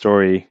reading this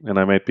story, and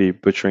I might be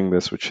butchering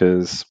this, which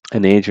is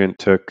an agent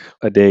took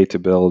a day to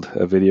build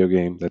a video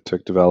game that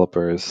took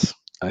developers,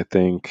 I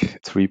think,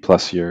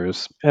 3+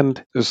 years.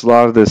 And there's a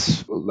lot of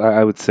this,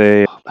 I would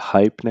say,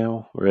 hype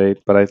now, right?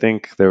 But I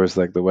think there was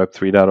like the Web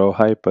 3.0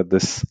 hype, but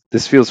this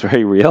feels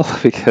very real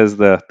because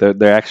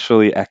they're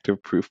actually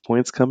active proof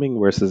points coming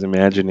versus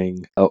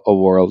imagining a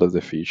world of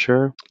the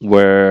future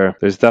where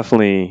there's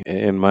definitely,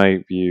 in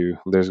my view,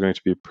 there's going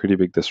to be a pretty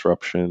big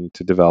disruption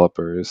to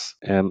developers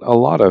and a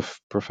lot of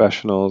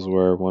professionals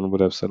where one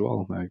would have said,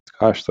 well, my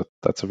gosh,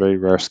 that's a very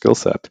rare skill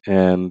set.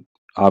 And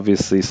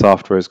obviously,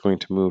 software is going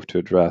to move to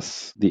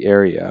address the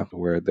area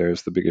where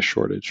there's the biggest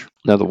shortage.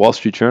 Now, the Wall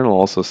Street Journal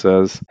also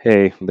says,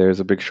 hey, there's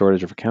a big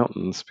shortage of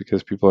accountants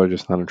because people are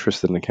just not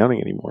interested in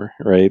accounting anymore,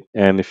 right?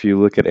 And if you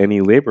look at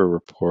any labor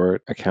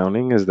report,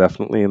 accounting is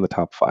definitely in the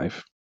top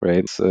five.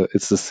 Right,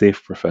 it's a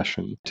safe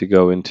profession to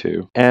go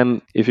into.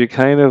 And if you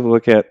kind of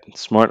look at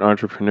smart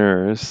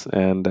entrepreneurs,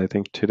 and I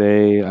think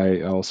today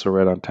I also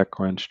read on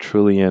TechCrunch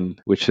Trillion,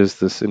 which is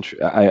this.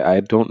 I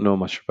don't know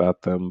much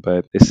about them,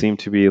 but they seem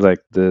to be like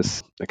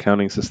this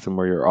accounting system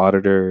where your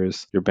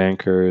auditors, your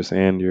bankers,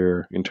 and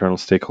your internal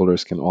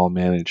stakeholders can all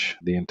manage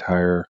the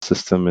entire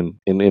system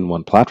in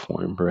one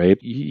platform. Right,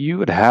 you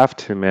would have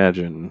to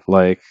imagine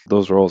like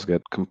those roles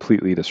get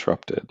completely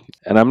disrupted.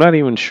 And I'm not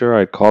even sure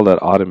I'd call that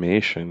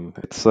automation.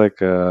 It's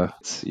like I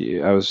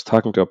was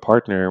talking to a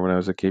partner when I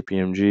was at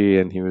KPMG,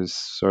 and he was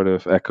sort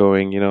of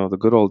echoing, the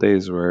good old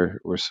days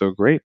were so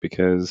great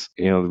because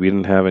we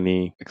didn't have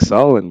any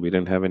Excel and we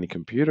didn't have any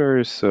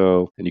computers,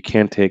 and you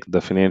can't take the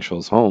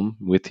financials home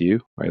with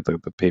you, right? The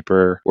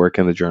paper work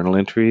and the journal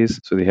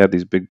entries. So they had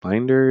these big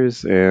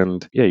binders,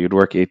 and yeah, you'd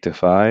work 8 to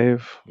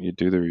 5, you'd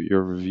do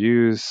your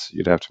reviews,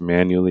 you'd have to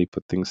manually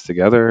put things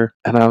together,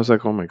 and I was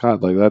like, oh my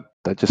god, like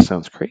that just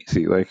sounds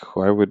crazy. Like,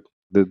 why would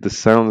this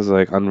sounds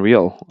like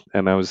unreal?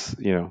 And I was,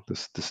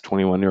 this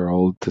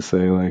 21-year-old to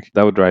say like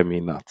that would drive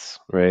me nuts,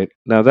 right?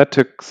 Now that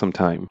took some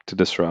time to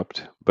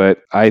disrupt, But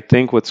I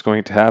think what's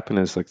going to happen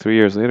is like 3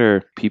 years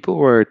later, people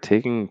were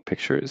taking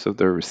pictures of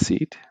their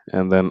receipt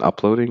and then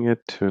uploading it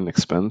to an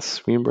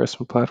expense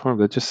reimbursement platform.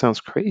 That just sounds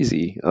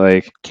crazy.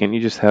 Like, can't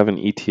you just have an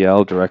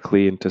ETL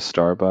directly into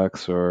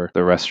Starbucks or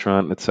the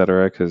restaurant,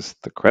 etc.? Because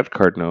the credit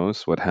card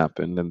knows what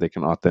happened and they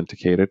can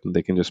authenticate it and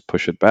they can just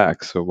push it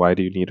back. So why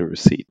do you need a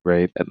receipt,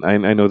 right? And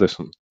I know there's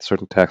some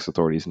certain tax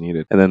authorities need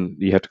it. And then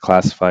you have to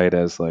classify it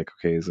as like,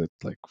 okay, is it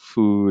like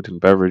food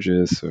and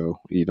beverages? So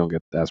you don't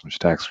get as much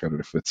tax credit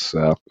if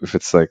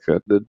it's like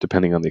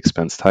depending on the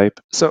expense type.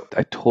 So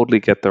I totally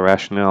get the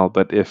rationale,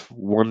 but if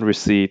one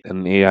receipt,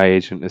 an AI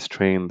agent is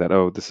trained that,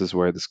 oh, this is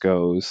where this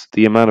goes,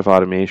 the amount of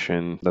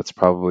automation that's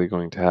probably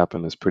going to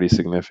happen is pretty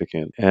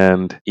significant.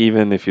 And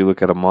even if you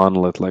look at a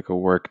monolith like a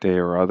Workday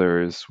or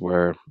others,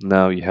 where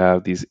now you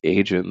have these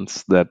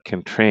agents that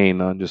can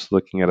train on just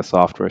looking at a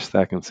software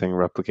stack and saying,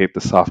 replicate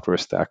the software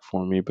stack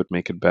for me, but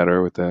make it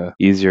better with a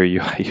easier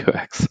UI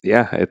UX.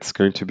 Yeah, it's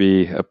going to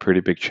be a pretty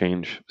big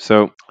change.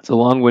 So it's a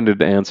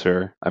long-winded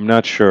answer. I'm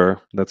not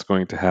sure that's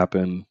going to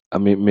happen. I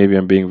mean, maybe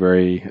I'm being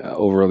very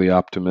overly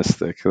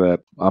optimistic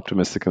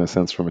in a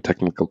sense from a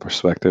technical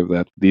perspective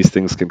that these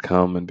things can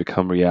come and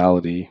become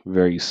reality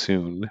very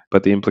soon.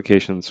 But the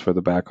implications for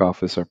the back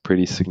office are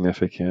pretty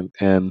significant.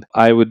 And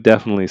I would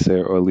definitely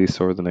say, or at least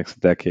over the next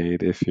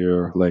decade, if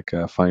you're like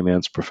a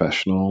finance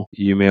professional,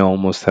 you may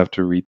almost have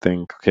to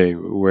rethink, okay,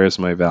 where's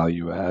my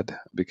value add?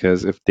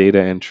 Because if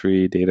data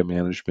entry, data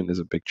management is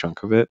a big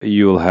chunk of it,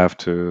 you will have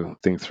to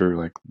think through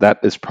like that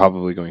is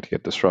probably going to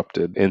get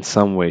disrupted in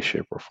some way,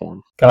 shape, or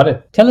form. Got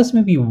it. Tell us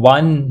maybe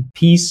one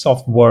piece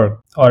of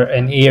work or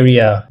an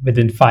area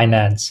within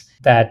finance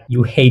that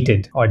you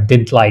hated or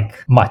didn't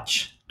like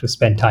much to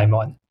spend time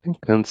on.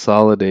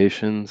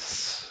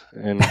 Consolidations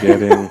and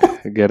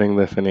getting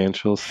the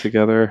financials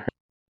together.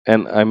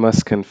 And I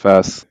must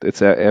confess,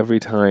 it's every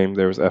time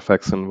there was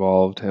FX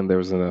involved and there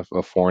was a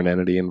foreign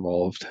entity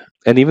involved,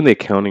 and even the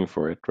accounting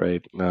for it,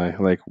 right?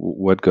 Like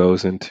what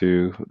goes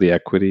into the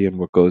equity and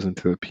what goes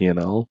into the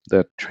P&L,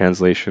 the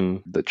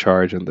translation, the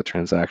charge, and the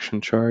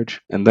transaction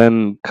charge. And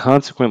then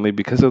consequently,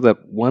 because of that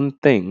one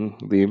thing,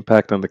 the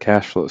impact on the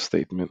cash flow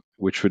statement,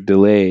 which would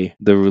delay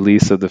the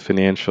release of the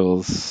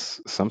financials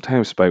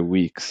sometimes by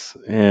weeks.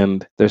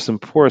 And there's some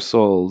poor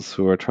souls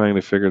who are trying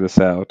to figure this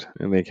out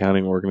in the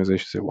accounting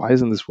organization. Say, why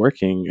isn't this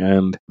working?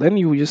 And then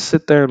you just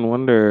sit there and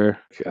wonder,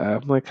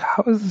 I'm like,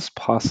 how is this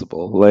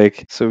possible?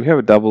 Like, so we have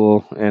a double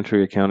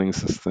entry accounting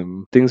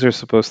system. Things are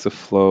supposed to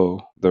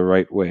flow the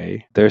right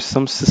way. There's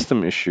some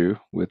system issue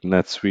with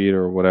NetSuite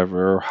or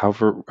whatever, or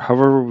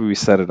however we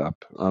set it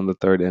up on the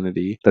third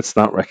entity that's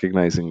not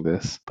recognizing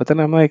this. But then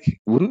I'm like,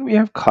 wouldn't we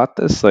have caught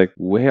this like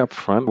way up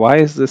front? Why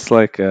is this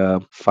like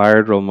a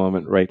fire drill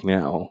moment right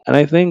now? And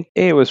I think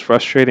it was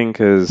frustrating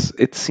because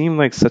it seemed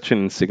like such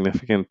an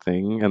insignificant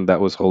thing, and that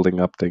was holding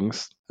up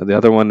things. The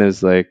other one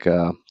is like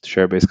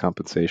share-based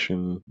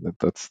compensation.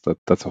 That's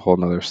a whole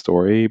nother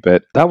story.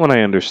 But that one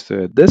I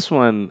understood. This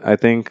one, I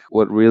think,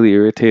 what really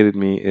irritated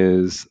me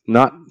is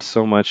not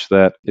so much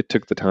that it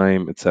took the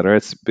time, etc.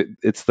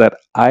 It's that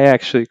I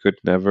actually could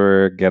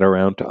never get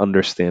around to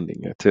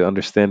understanding it, to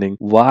understanding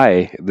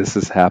why this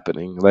is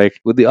happening. Like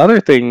with the other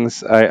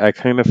things, I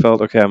kind of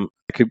felt okay.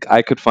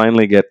 I could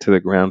finally get to the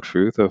ground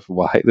truth of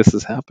why this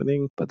is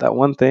happening. But that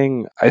one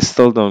thing, I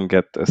still don't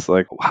get this.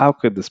 Like, how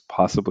could this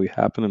possibly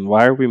happen? And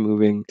why are we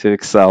moving to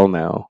Excel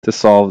now to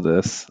solve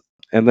this?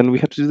 And then we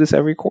have to do this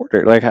every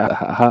quarter. Like,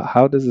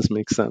 how does this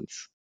make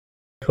sense?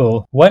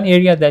 Cool. One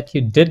area that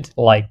you did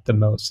like the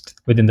most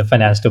within the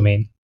finance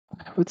domain?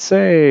 I would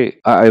say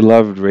I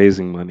loved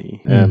raising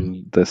money Mm.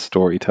 and the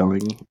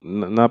storytelling,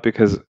 not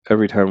because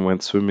every time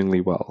went swimmingly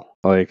well.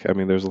 Like, I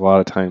mean, there's a lot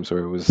of times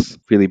where it was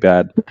really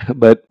bad,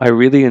 but I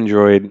really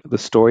enjoyed the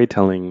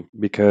storytelling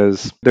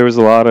because there was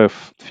a lot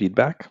of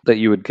feedback that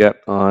you would get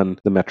on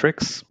the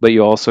metrics, but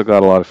you also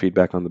got a lot of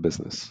feedback on the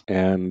business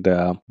and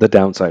the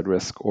downside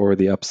risk or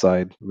the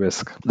upside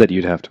risk that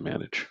you'd have to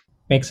manage.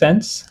 Makes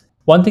sense.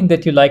 One thing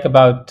that you like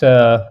about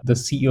the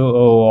COO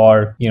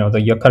or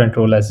your current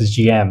role as a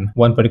GM,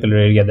 one particular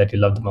area that you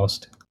love the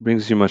most?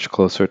 Brings you much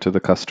closer to the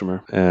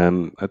customer.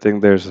 And I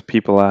think there's a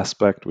people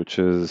aspect, which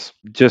is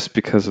just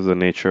because of the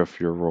nature of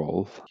your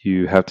role,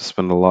 you have to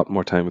spend a lot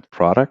more time with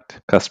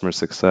product, customer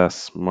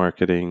success,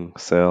 marketing,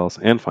 sales,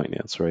 and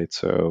finance, right?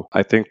 So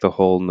I think the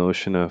whole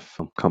notion of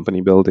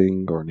company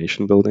building or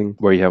nation building,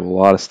 where you have a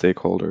lot of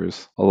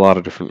stakeholders, a lot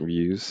of different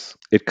views,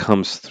 it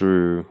comes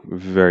through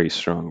very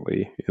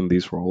strongly in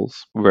these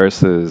roles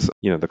versus,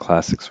 the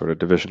classic sort of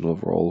divisional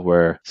role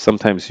where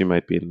sometimes you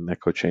might be in an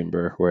echo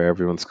chamber where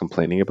everyone's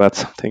complaining about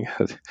something.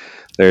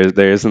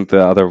 There isn't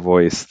the other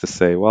voice to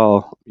say,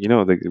 well,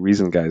 the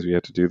reason, guys, we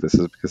have to do this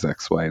is because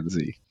X, Y, and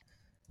Z.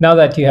 Now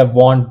that you have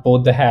worn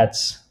both the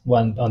hats,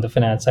 one on the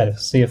finance side of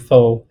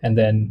CFO and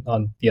then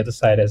on the other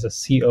side as a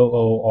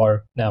COO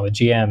or now a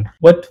GM,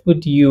 what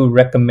would you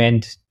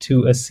recommend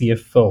to a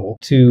CFO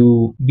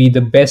to be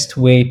the best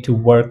way to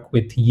work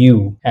with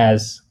you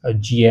as a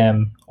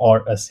GM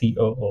or a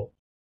COO?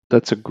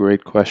 That's a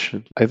great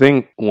question. I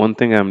think one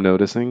thing I'm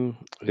noticing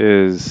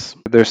is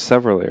there's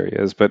several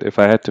areas, but if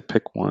I had to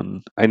pick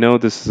one, I know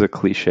this is a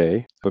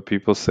cliche, but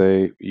people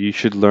say you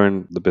should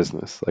learn the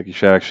business. Like you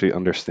should actually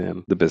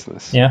understand the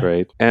business, Yeah.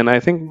 right? And I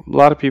think a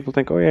lot of people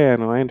think, oh yeah,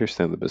 no, I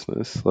understand the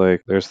business.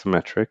 Like there's the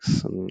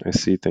metrics and I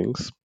see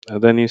things.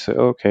 And then you say,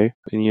 oh, okay,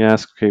 and you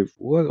ask, okay,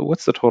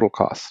 what's the total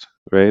cost?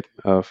 Right,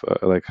 of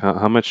like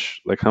how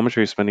much are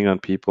you spending on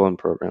people and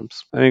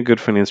programs? I think a good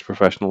finance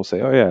professional will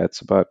say, oh yeah,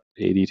 it's about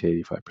 80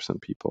 to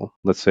 85% people.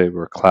 Let's say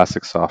we're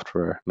classic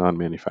software,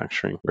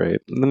 non-manufacturing, right?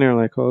 And then they're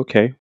like, oh,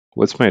 okay,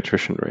 what's my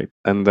attrition rate?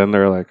 And then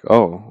they're like,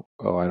 oh,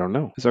 I don't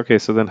know. It's okay.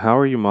 So then how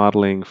are you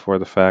modeling for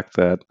the fact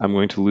that I'm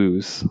going to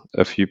lose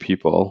a few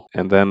people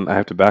and then I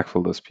have to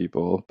backfill those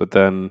people? But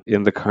then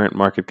in the current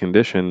market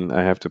condition,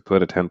 I have to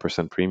put a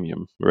 10%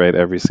 premium, right?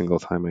 Every single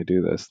time I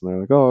do this. And they're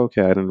like, oh,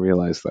 okay, I didn't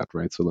realize that,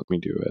 right? So let me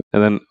do it.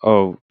 And then,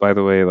 oh, by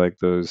the way, like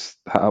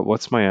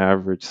what's my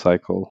average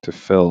cycle to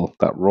fill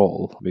that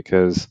role?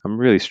 Because I'm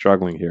really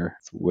struggling here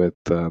with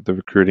the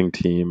recruiting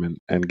team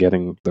and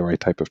getting the right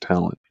type of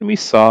talent. And we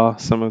saw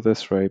some of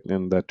this, right,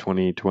 in that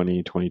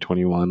 2020,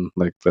 2021,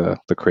 like the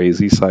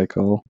crazy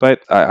cycle.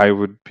 But I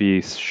would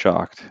be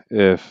shocked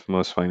if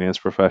most finance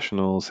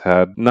professionals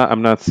had not,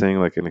 I'm not saying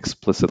like an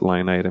explicit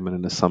line item and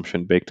an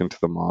assumption baked into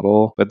the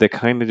model, but they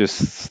kind of just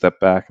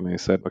stepped back and they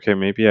said, okay,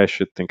 maybe I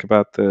should think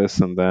about this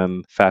and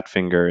then fat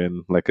finger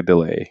in like a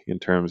delay in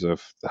terms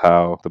of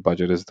how the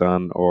budget is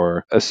done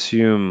or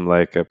assume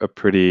like a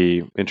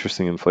pretty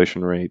interesting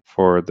inflation rate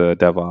for the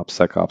DevOps,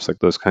 SecOps, like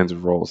those kinds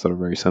of roles that are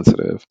very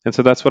sensitive. And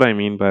so that's what I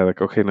mean by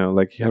like, okay, no,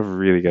 like you have to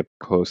really get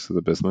close to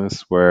the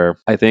business where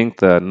I think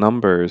the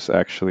numbers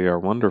actually are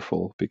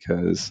wonderful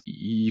because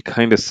you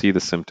kind of see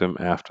the symptom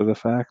after the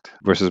fact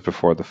versus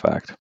before the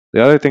fact.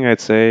 The other thing I'd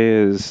say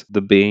is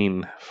the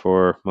bane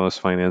for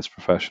most finance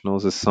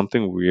professionals is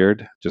something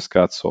weird just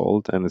got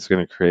sold and it's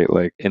going to create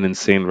like an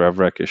insane rev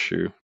rec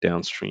issue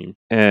downstream.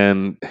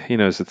 And,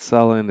 is it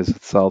sell in? Is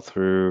it sell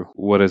through?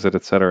 What is it,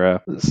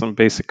 etc.? Some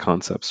basic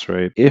concepts,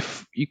 right?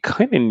 If you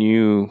kind of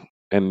knew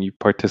and you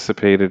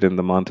participated in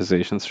the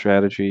monetization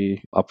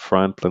strategy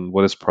upfront and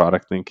what is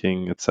product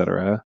thinking,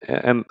 etc.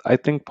 And I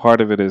think part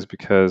of it is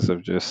because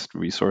of just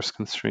resource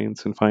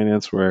constraints in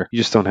finance where you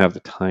just don't have the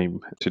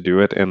time to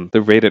do it. And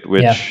the rate at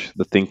Yeah. which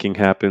the thinking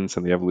happens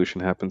and the evolution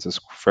happens is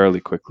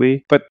fairly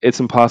quickly. But it's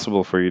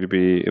impossible for you to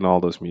be in all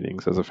those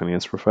meetings as a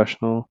finance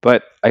professional.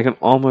 But I can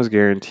almost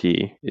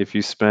guarantee if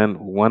you spend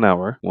 1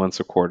 hour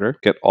once a quarter,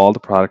 get all the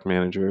product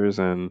managers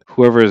and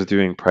whoever is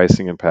doing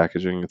pricing and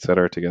packaging,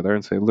 etc., together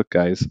and say, look,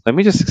 guys, let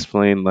me just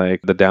explain like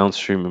the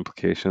downstream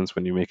implications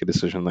when you make a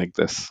decision like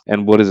this.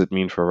 And what does it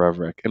mean for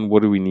RevRec? And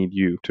what do we need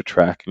you to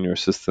track in your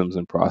systems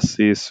and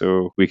processes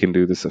so we can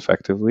do this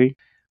effectively?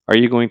 Are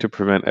you going to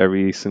prevent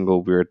every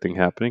single weird thing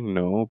happening?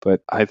 No,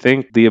 but I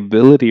think the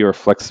ability or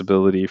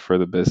flexibility for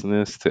the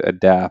business to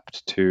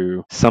adapt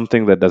to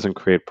something that doesn't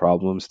create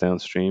problems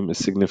downstream is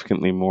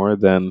significantly more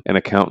than an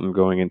accountant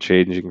going and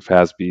changing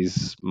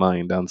FASB's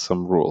mind on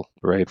some rule,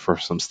 right, for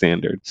some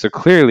standard. So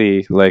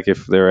clearly, like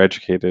if they're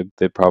educated,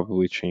 they'd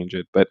probably change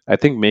it. But I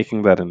think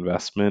making that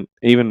investment,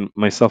 even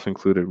myself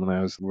included when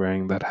I was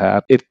wearing that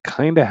hat, it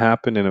kind of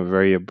happened in a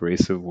very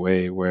abrasive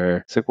way where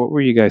it's like, what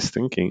were you guys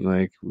thinking?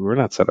 Like, we're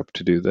not set up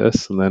to do this.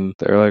 And then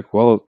they're like,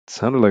 well, it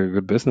sounded like a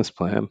good business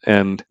plan.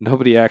 And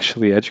nobody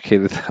actually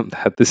educated them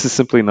that this is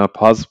simply not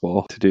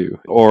possible to do.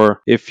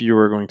 Or if you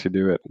were going to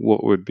do it,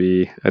 what would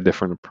be a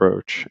different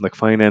approach? Like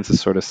finance is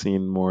sort of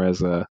seen more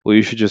as a, well,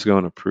 you should just go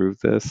and approve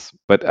this.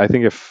 But I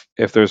think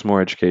if there's more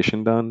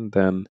education done,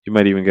 then you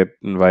might even get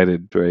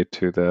invited, right,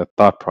 to the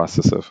thought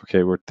process of,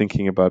 okay, we're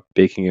thinking about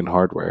baking in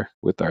hardware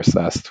with our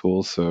SaaS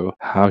tools. So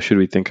how should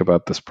we think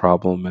about this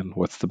problem and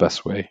what's the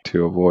best way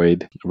to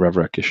avoid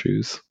RevRec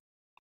issues?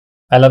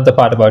 I love the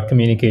part about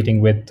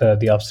communicating with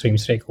the upstream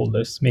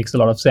stakeholders. Makes a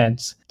lot of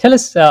sense. Tell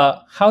us,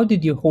 how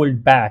did you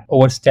hold back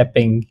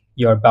overstepping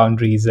your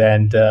boundaries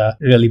and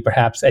really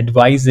perhaps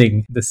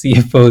advising the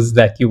CFOs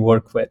that you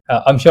work with?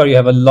 I'm sure you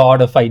have a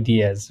lot of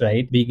ideas,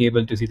 right? Being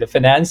able to see the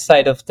finance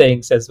side of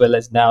things as well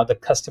as now the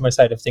customer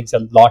side of things a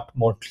lot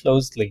more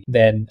closely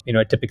than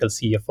a typical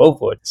CFO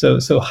would.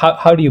 So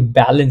how do you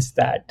balance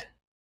that?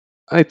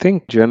 I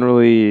think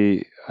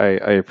generally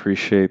I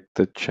appreciate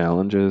the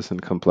challenges and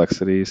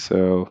complexity.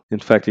 So, in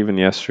fact, even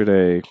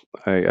yesterday,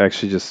 I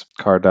actually just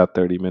carved out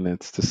 30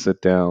 minutes to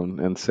sit down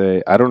and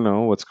say, I don't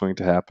know what's going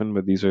to happen,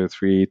 but these are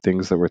three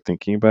things that we're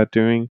thinking about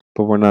doing,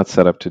 but we're not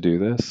set up to do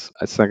this.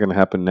 It's not going to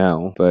happen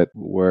now, but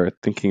we're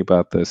thinking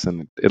about this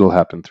and it'll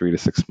happen 3 to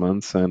 6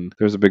 months. And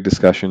there's a big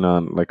discussion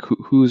on like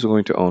who's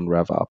going to own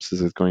RevOps?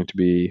 Is it going to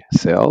be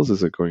sales?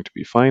 Is it going to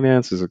be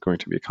finance? Is it going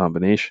to be a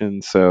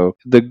combination? So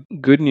the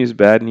good news,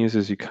 bad news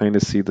is you kind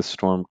of see the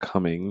storm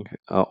coming,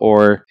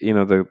 or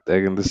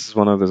again, this is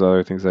one of those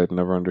other things I'd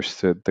never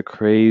understood. The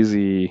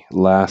crazy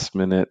last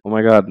minute, oh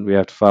my God, we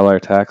have to file our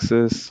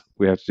taxes.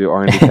 We have to do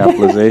R&D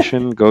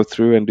capitalization, go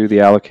through and do the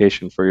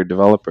allocation for your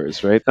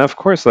developers, right? And of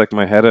course, like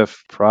my head of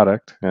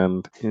product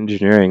and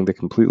engineering, they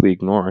completely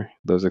ignore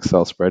those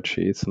Excel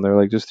spreadsheets. And they're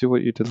like, just do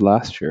what you did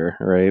last year,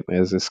 right?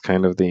 As this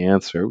kind of the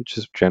answer, which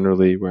is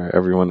generally where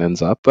everyone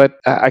ends up. But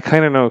I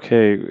kind of know,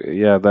 okay,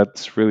 yeah,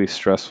 that's really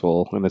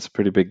stressful and it's a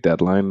pretty big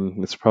deadline.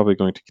 It's probably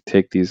going to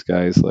take these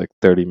guys like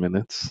 30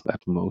 minutes at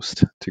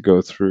most to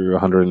go through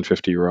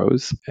 150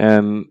 rows.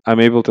 And I'm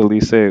able to at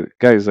least say,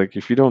 guys, like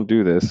if you don't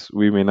do this,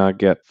 we may not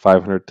get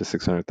 500 to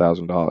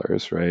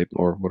 $600,000, right?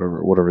 Or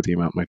whatever the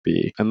amount might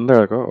be. And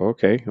they're like, oh,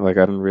 okay. Like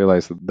I didn't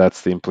realize that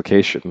that's the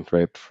implication,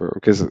 right? For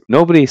because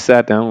nobody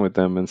sat down with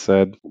them and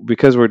said,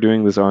 because we're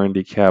doing this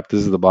R&D cap,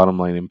 this is the bottom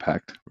line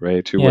impact,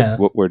 right? To Yeah.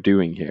 what we're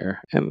doing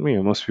here. And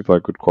most people are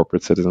good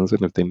corporate citizens,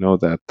 and if they know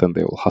that, then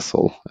they will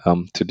hustle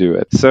to do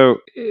it. So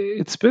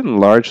it's been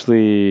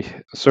largely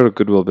sort of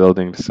goodwill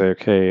building to say,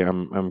 okay,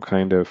 I'm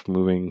kind of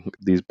moving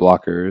these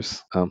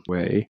blockers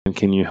way, and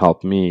can you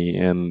help me?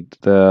 And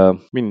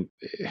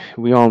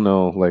we all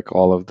know like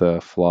all of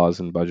the flaws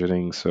in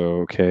budgeting.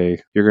 So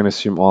okay, you're going to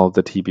assume all of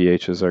the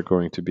TBHs are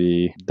going to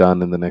be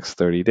done in the next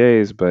 30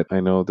 days, but I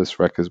know this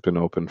rec has been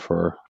open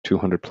for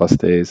 200 plus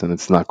days and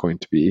it's not going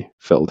to be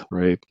filled,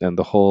 right? And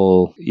the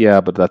whole,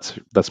 yeah, but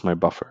that's my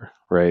buffer,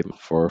 right?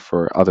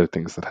 For other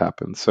things that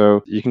happen.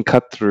 So you can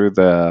cut through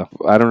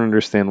I don't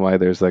understand why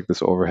there's like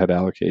this overhead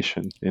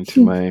allocation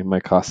into my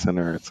cost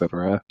center,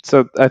 etc.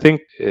 So I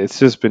think it's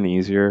just been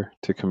easier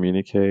to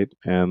communicate,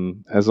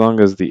 and as long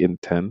as the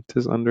intent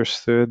is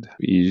understood,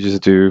 you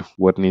just do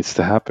what needs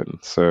to happen.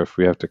 So if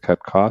we have to cut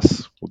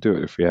costs, we'll do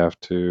it. If we have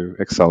to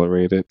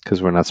accelerate it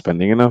because we're not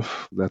spending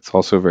enough, that's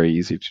also very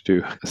easy to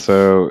do.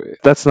 So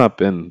that's not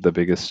been the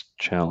biggest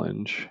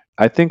challenge.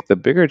 I think the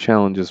bigger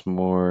challenge is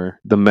more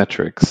the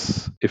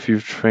metrics. If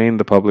you've trained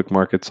the public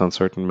markets on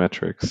certain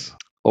metrics,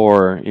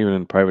 or even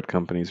in private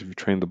companies, if you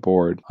train the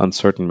board on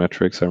certain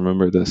metrics. I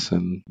remember this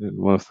in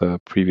one of the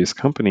previous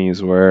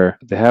companies where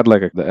they had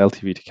like the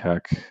LTV to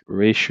CAC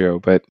ratio,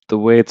 but the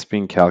way it's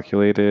being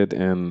calculated,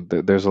 and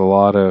there's a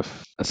lot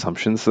of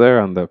assumptions there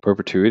on the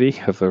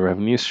perpetuity of the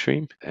revenue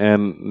stream.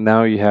 And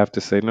now you have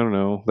to say,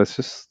 no, let's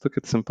just look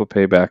at simple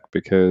payback,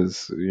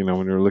 because,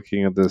 when you're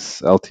looking at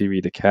this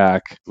LTV to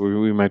CAC,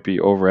 we might be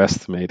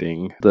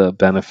overestimating the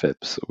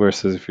benefits.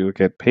 Versus if you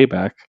look at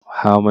payback,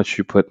 how much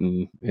you put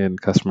in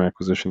customer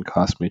acquisition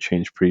cost may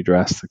change pretty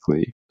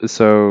drastically.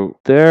 So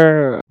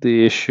the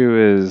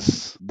issue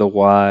is the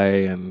why,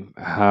 and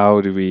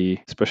how do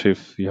we, especially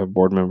if you have a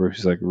board member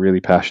who's like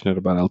really passionate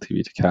about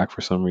LTV to CAC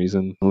for some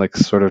reason, like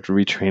sort of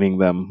retraining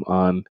them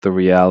on the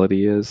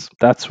reality is.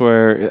 That's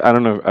where, I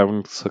don't know, I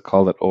wouldn't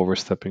call it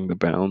overstepping the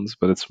bounds,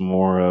 but it's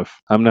more of,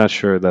 I'm not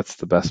sure that's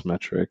the best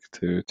metric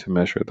to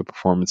measure the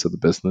performance of the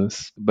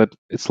business, but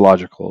it's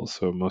logical.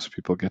 So most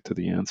people get to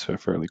the answer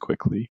fairly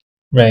quickly.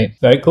 Right.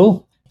 Very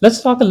cool.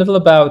 Let's talk a little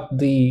about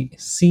the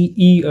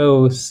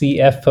CEO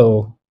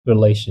CFO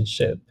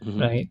relationship,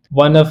 Mhm. right?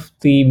 One of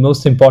the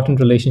most important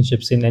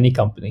relationships in any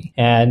company.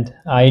 And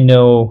I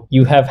know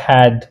you have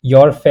had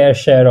your fair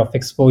share of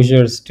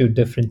exposures to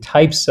different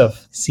types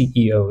of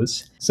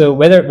CEOs. So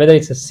whether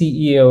it's a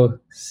CEO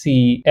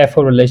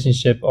CFO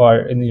relationship, or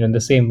in the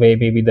same way,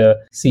 maybe the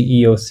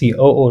CEO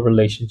COO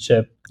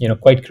relationship,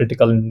 quite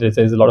critical, and there's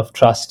a lot of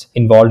trust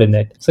involved in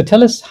it. So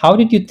tell us, how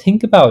did you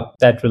think about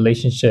that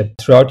relationship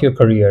throughout your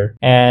career?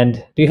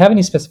 And do you have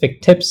any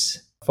specific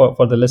tips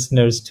for the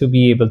listeners to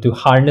be able to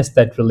harness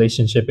that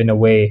relationship in a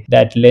way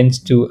that lends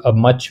to a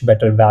much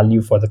better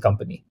value for the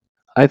company?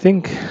 I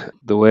think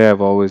the way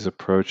I've always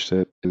approached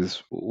it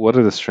is, what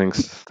are the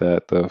strengths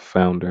that the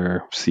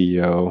founder,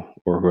 CEO,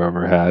 or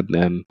whoever had,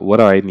 and what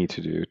do I need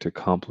to do to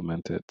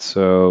complement it?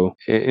 So,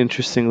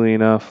 interestingly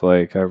enough,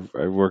 like I've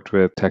worked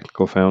with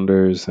technical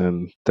founders,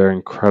 and they're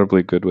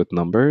incredibly good with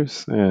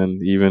numbers,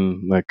 and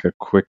even like a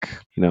quick,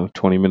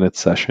 20-minute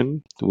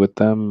session with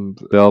them,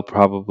 they'll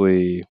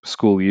probably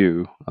school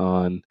you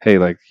on, hey,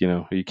 like,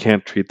 you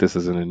can't treat this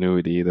as an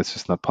annuity. That's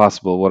just not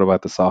possible. What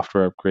about the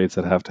software upgrades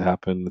that have to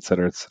happen, et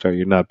cetera, et cetera?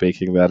 You're not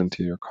baking that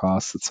into your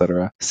costs, et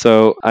cetera.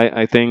 So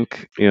I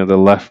think, the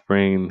left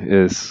brain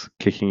is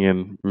kicking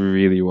in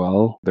really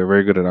well. They're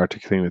very good at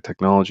articulating the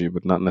technology,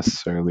 but not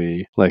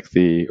necessarily like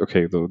the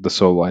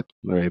so what,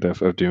 right,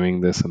 of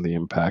doing this and the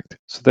impact.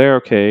 So they're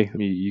okay.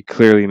 You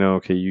clearly know,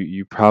 okay,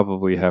 you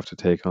probably have to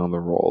take on the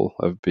role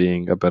of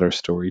being a better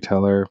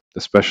storyteller,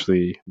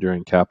 especially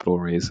during capital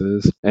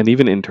raises. And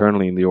even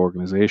internally in the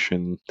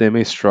organization, they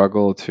may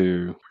struggle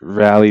to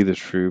rally the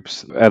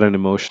troops at an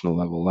emotional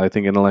level. I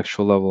think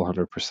intellectual level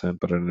 100%,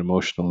 but at an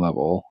emotional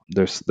level,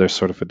 there's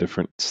sort of a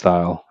different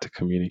style to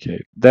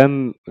communicate.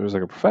 Then there was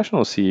like a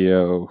professional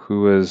CEO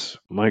who was,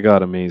 my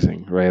God,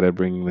 amazing, right, at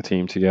bringing the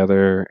team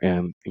together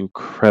and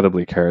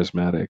incredibly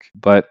charismatic.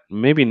 But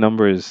maybe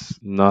numbers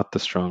not the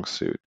strong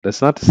suit.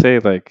 That's not to say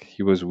like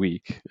he was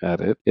weak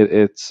at it.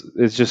 It's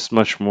just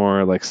much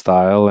more like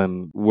style,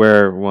 and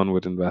where one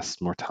would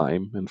invest more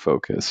time and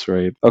focus,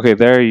 right? Okay,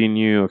 there you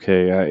knew,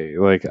 okay,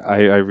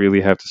 I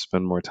really have to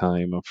spend more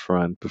time up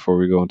front before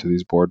we go into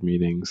these board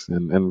meetings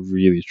and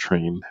really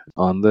really train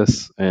on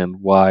this and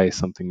why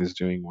something is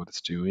doing what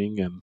it's doing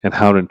and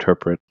how to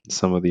interpret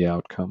some of the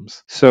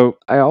outcomes. So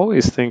I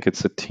always think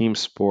it's a team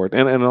sport.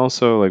 And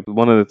also, like,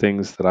 one of the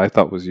things that I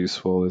thought was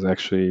useful is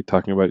actually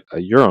talking about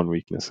your own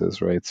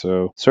weaknesses, right?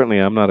 So certainly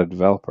I'm not a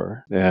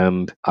developer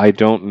and I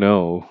don't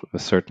know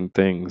certain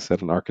things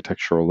at an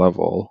architectural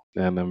level.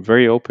 And I'm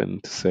very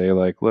open to say,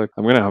 like, look,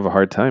 I'm going to have a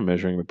hard time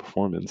measuring the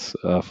performance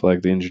of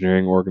like the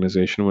engineering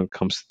organization when it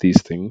comes to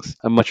these things.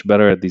 I'm much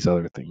better at these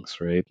other things,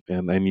 right?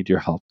 And I need your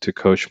help to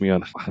coach me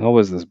on how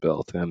was this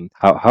built and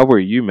how were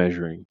you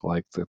measuring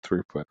like the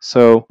throughput.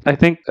 So I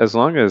think as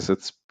long as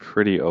it's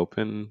pretty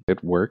open,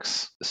 it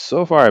works.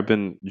 So far, I've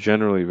been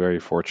generally very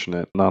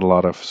fortunate. Not a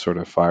lot of sort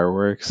of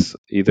fireworks,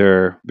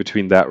 either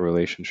between that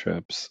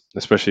relationships,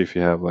 especially if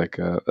you have like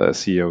a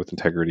CEO with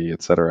integrity,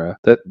 etc.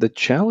 That the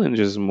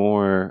challenge is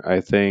more, I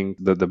think,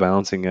 the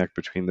balancing act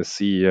between the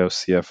CEO,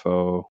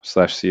 CFO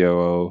slash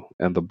COO,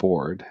 and the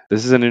board.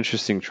 This is an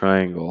interesting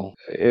triangle.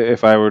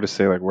 If I were to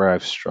say like where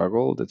I've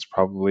struggled, it's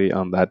probably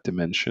on that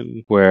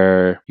dimension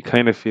where you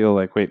kind of feel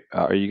like, wait,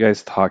 are you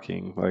guys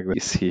talking like the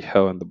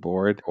CEO and the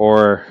board,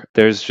 or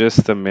there's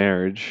just a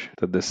marriage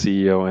that the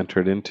CEO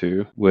entered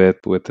into with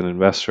an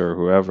investor or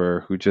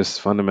whoever who just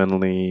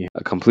fundamentally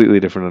a completely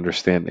different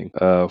understanding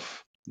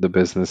of the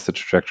business, the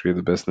trajectory of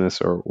the business,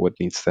 or what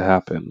needs to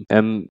happen.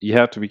 And you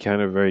have to be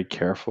kind of very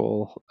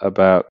careful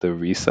about the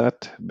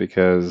reset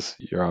because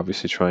you're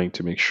obviously trying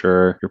to make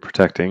sure you're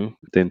protecting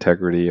the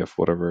integrity of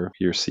whatever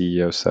your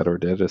CEO said or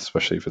did,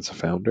 especially if it's a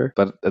founder.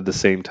 But at the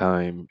same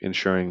time,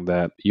 ensuring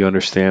that you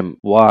understand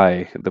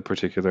why the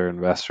particular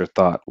investor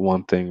thought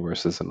one thing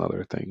versus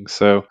another thing.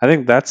 So I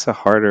think that's a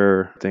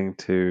harder thing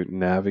to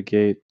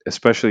navigate,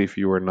 especially if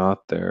you were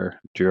not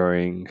there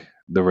during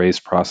the raise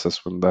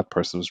process when that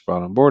person was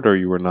brought on board, or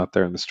you were not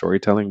there in the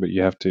storytelling, but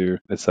you have to,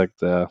 it's like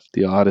the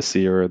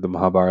Odyssey or the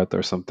Mahabharata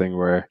or something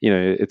where,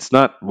 it's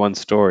not one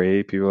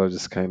story, people have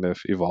just kind of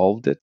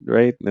evolved it,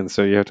 right? And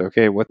so you have to,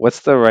 okay, what's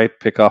the right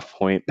pickoff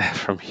point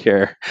from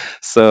here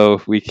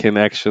so we can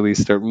actually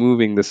start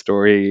moving the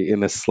story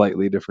in a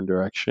slightly different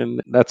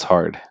direction. That's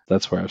hard.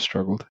 That's where I've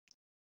struggled.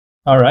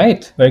 All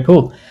right, very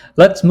cool.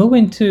 Let's move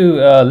into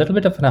a little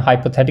bit of a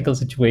hypothetical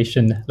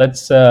situation.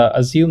 Let's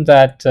assume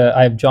that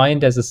I've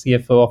joined as a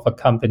CFO of a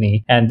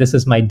company and this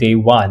is my day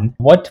one.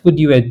 What would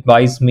you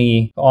advise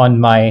me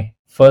on my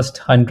first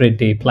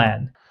 100-day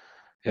plan?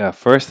 Yeah,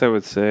 first I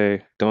would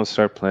say don't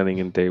start planning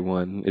in day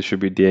one. It should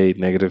be day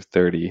negative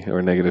 30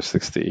 or negative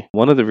 60.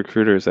 One of the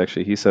recruiters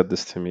actually, he said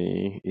this to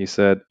me. He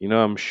said,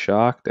 I'm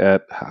shocked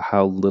at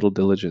how little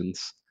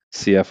diligence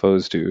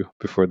CFOs do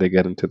before they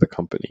get into the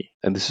company.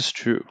 And this is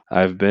true.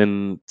 I've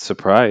been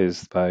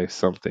surprised by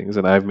some things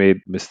and I've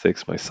made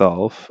mistakes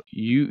myself.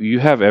 You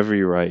have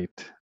every right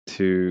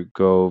to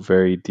go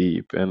very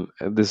deep. And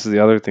this is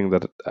the other thing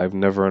that I've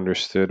never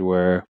understood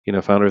where,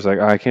 founders are like,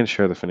 oh, I can't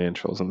share the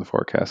financials and the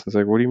forecast. It's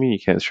like, what do you mean you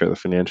can't share the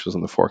financials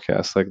and the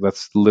forecast? Like,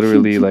 that's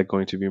literally like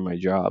going to be my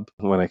job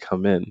when I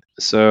come in.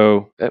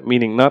 So,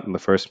 meaning not in the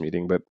first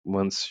meeting, but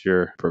once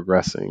you're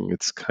progressing,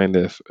 it's kind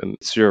of, and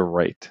it's your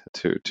right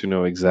to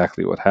know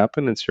exactly what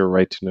happened. It's your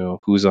right to know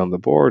who's on the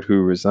board,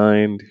 who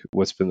resigned,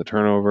 what's been the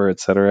turnover,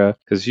 etc.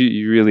 Because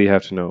you really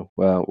have to know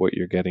what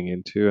you're getting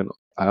into. And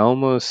I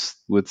almost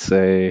would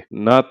say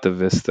not the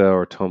Vista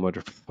or Toma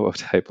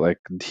type like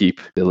deep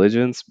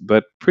diligence,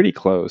 but pretty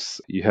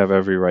close. You have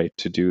every right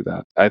to do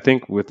that. I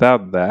think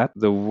without that,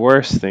 the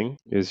worst thing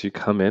is you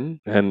come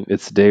in and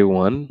it's day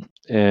one.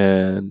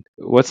 And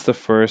what's the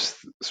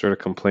first sort of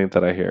complaint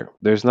that I hear?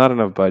 There's not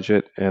enough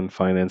budget and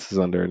finance is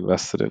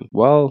underinvested in.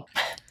 Well,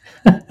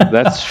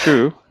 that's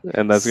true,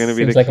 and that's going to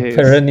be the Seems like a case.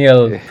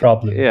 perennial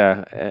problem.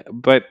 Yeah,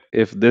 but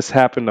if this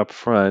happened up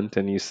front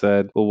and you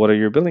said, well, what are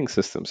your billing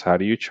systems? How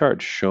do you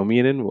charge? Show me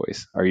an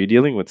invoice. Are you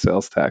dealing with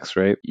sales tax,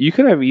 right? You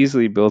could have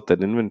easily built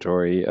an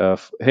inventory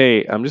of,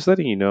 hey, I'm just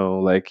letting you know,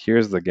 like,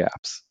 here's the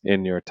gaps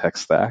in your tech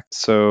stack.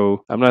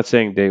 So I'm not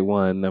saying day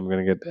one, I'm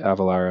going to get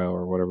Avalara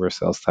or whatever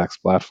sales tax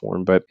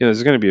platform, but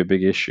there's going to be a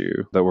big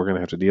issue that we're going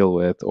to have to deal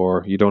with,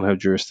 or you don't have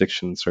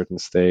jurisdiction in certain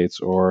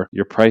states, or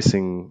your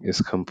pricing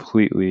is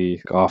completely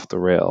off the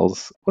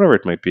rails, whatever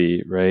it might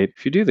be, right?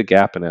 If you do the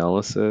gap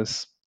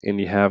analysis and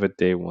you have it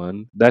day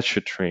one, that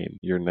should train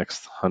your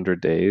next 100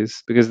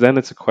 days because then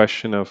it's a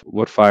question of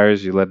what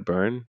fires you let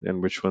burn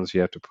and which ones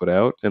you have to put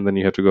out. And then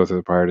you have to go through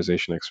the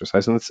prioritization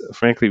exercise. And it's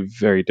frankly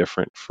very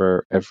different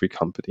for every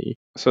company.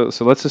 So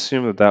let's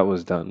assume that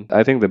was done.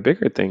 I think the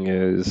bigger thing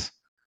is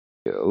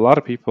a lot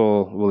of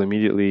people will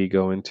immediately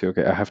go into,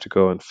 okay, I have to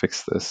go and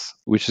fix this,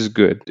 which is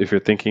good if you're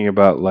thinking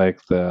about like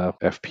the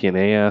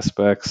FP&A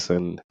aspects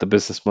and the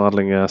business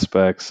modeling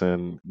aspects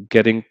and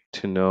getting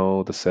to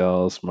know the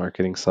sales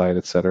marketing side,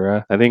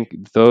 etc. I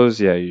think those,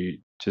 yeah, you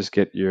just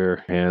get your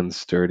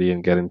hands dirty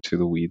and get into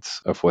the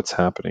weeds of what's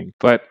happening.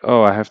 But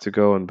I have to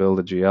go and build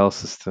a GL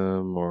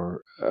system,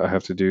 or I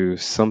have to do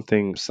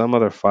something, some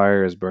other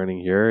fire is burning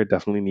here, it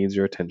definitely needs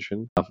your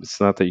attention. It's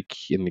not that you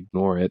can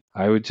ignore it.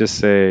 I would just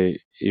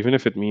say, even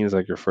if it means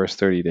like your first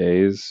 30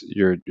 days,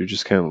 you're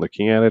just kind of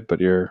looking at it,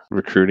 but you're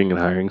recruiting and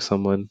hiring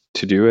someone,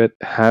 to do it,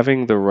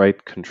 having the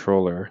right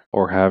controller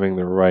or having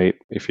the right,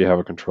 if you have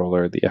a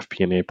controller, the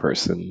FP&A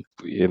person,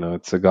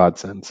 it's a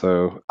godsend.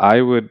 So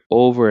I would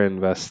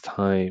overinvest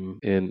time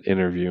in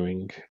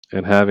interviewing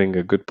and having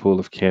a good pool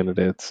of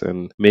candidates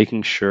and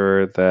making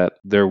sure that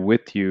they're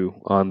with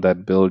you on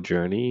that build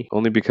journey,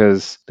 only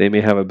because they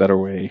may have a better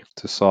way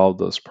to solve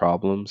those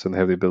problems and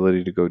have the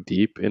ability to go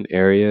deep in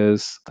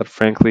areas that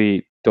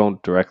frankly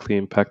don't directly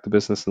impact the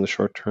business in the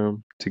short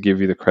term to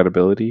give you the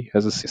credibility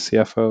as a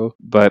CFO,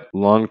 but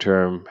long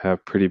term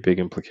have pretty big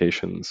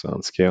implications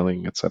on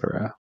scaling,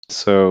 etc.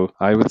 So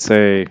I would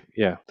say,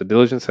 yeah, the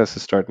diligence has to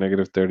start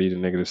 -30 to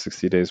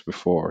 -60 days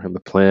before, and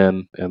the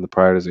plan and the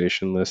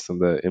prioritization list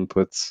and the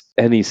inputs.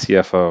 Any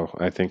CFO,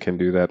 I think, can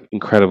do that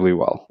incredibly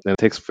well, and it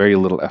takes very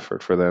little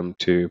effort for them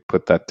to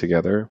put that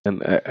together.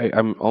 And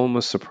I'm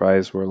almost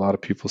surprised where a lot of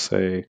people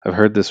say, I've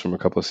heard this from a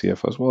couple of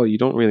CFOs, well, you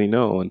don't really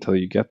know until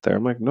you get there.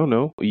 I'm like,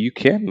 no, you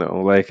can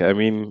know. Like, I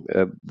mean,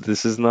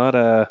 this is not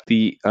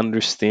the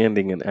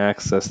understanding and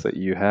access that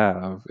you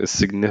have is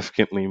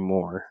significantly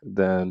more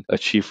than a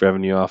chief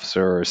revenue officer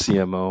or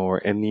CMO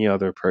or any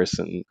other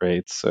person,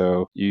 right?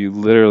 So you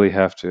literally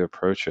have to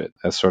approach it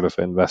as sort of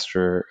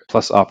investor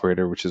plus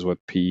operator, which is what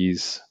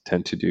Ps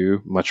tend to do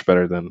much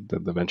better than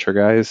the venture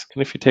guys.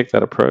 And if you take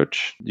that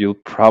approach,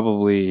 you'll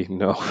probably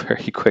know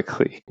very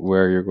quickly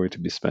where you're going to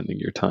be spending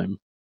your time.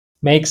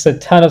 Makes a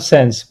ton of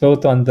sense,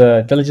 both on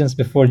the diligence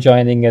before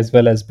joining as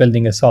well as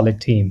building a solid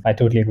team. I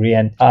totally agree.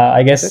 And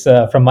I guess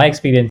from my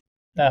experience,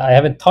 I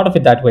haven't thought of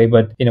it that way,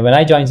 but when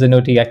I joined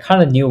Zenoti, I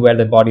kind of knew where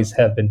the bodies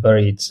have been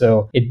buried.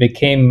 So it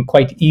became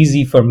quite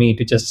easy for me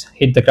to just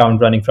hit the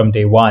ground running from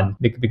day one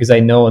because I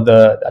know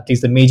at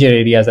least the major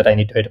areas that I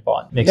need to hit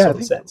upon. Makes Yeah, I total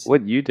think sense.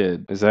 what you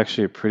did is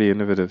actually a pretty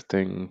innovative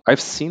thing. I've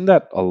seen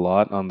that a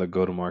lot on the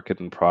go-to-market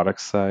and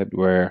product side,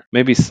 where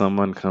maybe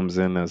someone comes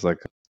in as like,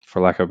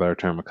 for lack of a better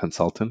term, a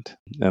consultant,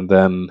 and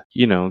then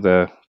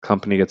the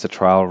company gets a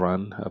trial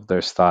run of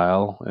their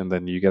style, and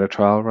then you get a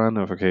trial run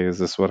of, okay, is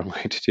this what I'm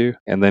going to do?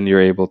 And then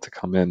you're able to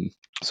come in.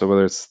 So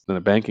whether it's in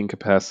a banking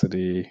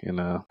capacity, in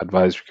a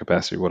advisory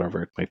capacity,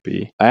 whatever it might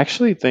be, I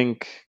actually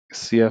think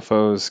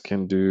CFOs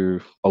can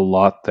do a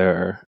lot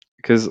there.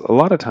 Because a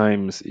lot of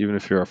times, even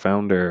if you're a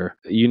founder,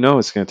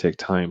 it's going to take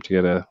time to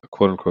get a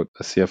quote unquote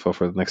a CFO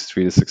for the next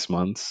 3 to 6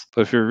 months.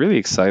 But if you're really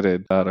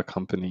excited about a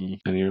company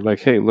and you're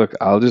like, hey, look,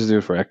 I'll just do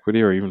it for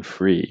equity or even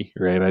free,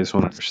 right? I just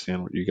want to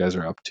understand what you guys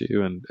are up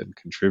to and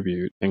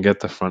contribute and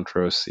get the front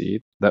row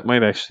seat. That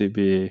might actually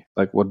be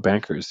like what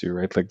bankers do,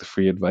 right? Like the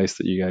free advice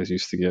that you guys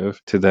used to give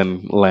to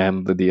then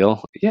land the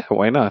deal. Yeah,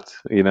 why not?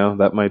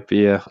 That might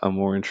be a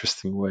more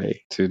interesting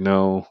way to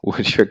know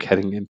what you're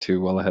getting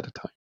into well ahead of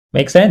time.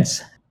 Makes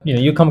sense.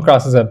 You come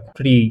across as a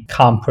pretty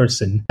calm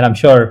person, and I'm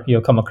sure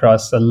you'll come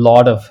across a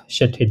lot of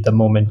shit hit the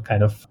moment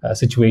kind of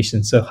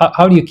situations. So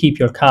how do you keep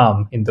your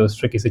calm in those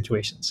tricky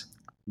situations?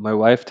 My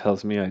wife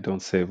tells me I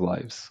don't save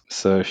lives.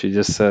 So she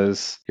just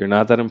says, you're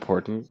not that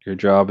important. Your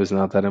job is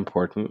not that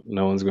important.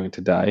 No one's going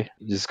to die.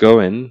 Just go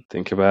in,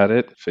 think about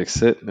it,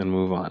 fix it, and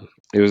move on.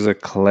 It was a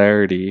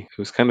clarity. It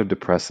was kind of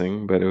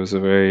depressing, but it was a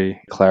very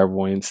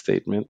clairvoyant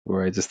statement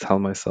where I just tell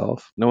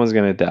myself, no one's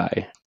going to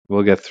die.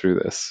 We'll get through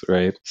this,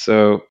 right?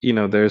 So,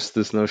 there's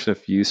this notion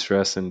of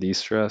eustress and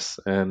de-stress.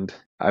 And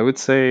I would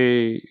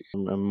say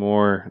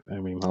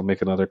I'll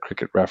make another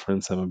cricket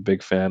reference. I'm a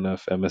big fan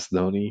of MS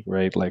Dhoni,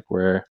 right? Like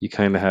where you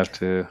kind of have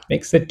to,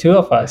 Makes it two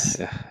of us.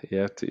 you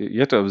have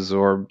to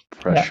absorb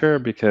Yeah. pressure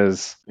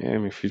because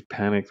if you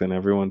panic, then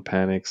everyone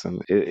panics,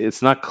 and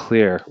it's not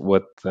clear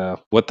what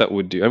that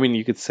would do. I mean,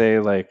 you could say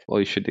like,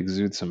 well, you should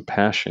exude some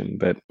passion,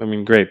 but I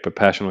mean, great, but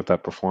passion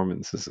without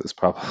performance is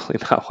probably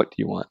not what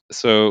you want.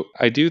 So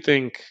I do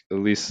think, at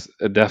least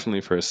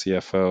definitely for a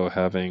CFO,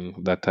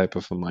 having that type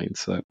of a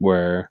mindset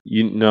where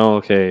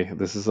okay,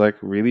 this is like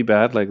really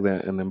bad, like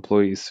that an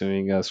employee is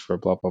suing us for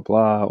blah blah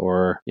blah,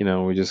 or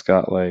we just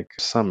got like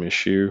some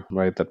issue,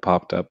 right, that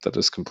popped up that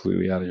is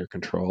completely out of your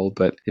control.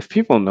 But if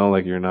people know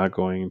like you're not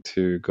going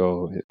to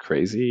go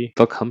crazy,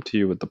 they'll come to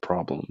you with the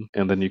problem,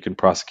 and then you can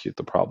prosecute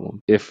the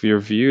problem. If you're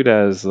viewed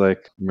as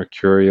like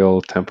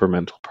mercurial,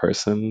 temperamental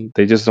person,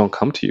 they just don't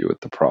come to you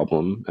with the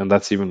problem, and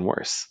that's even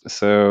worse.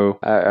 So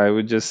I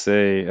would just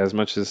say, as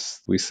much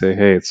as we say,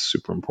 hey, it's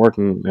super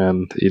important,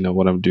 and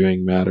what I'm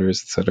doing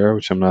matters, etc.,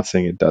 which I'm not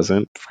saying it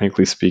doesn't.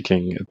 Frankly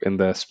speaking, in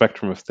the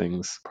spectrum of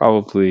things,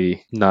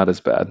 probably not as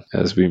bad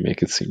as we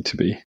make it seem to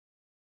be.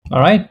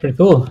 All right, pretty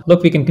cool.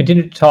 Look, we can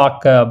continue to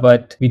talk,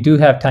 but we do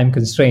have time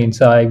constraints.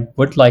 So I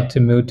would like to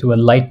move to a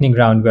lightning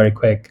round very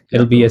quick. Yeah,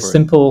 It'll be go a for it.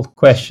 simple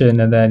question,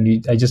 and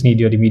then I just need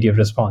your immediate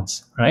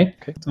response. All right?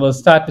 Okay. So we'll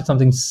start with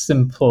something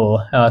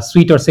simple.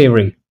 Sweet or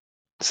savory?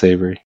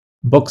 Savory.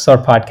 Books or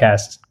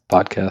podcasts?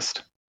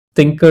 Podcast.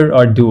 Thinker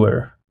or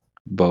doer?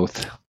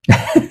 Both.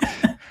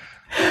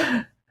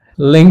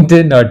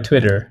 LinkedIn or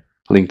Twitter?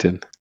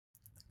 LinkedIn.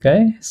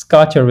 Okay.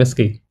 Scotch or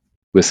whiskey?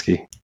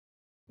 Whiskey.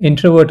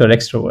 Introvert or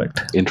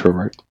extrovert?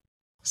 Introvert.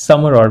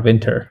 Summer or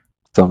winter?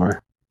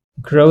 Summer.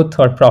 Growth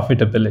or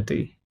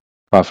profitability?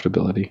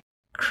 Profitability.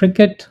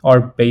 Cricket or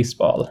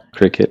baseball?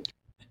 Cricket.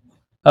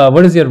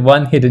 What is your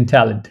one hidden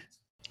talent?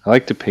 I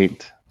like to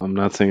paint. I'm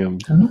not saying I'm.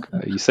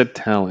 Uh, You said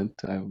talent.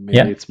 Maybe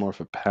yeah, it's more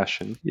of a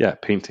passion. Yeah,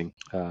 painting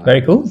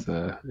very cool.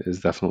 is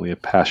definitely a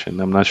passion.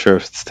 I'm not sure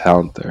if it's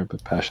talent there,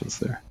 but passion's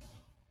there.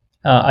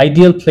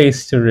 Ideal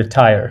place to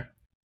retire.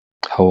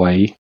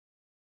 Hawaii.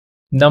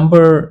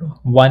 Number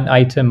one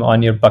item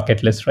on your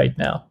bucket list right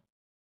now.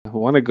 I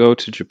want to go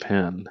to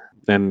Japan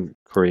and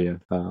Korea.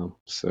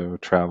 So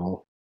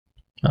travel.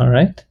 All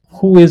right.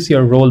 Who is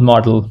your role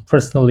model,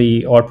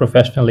 personally or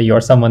professionally,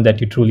 or someone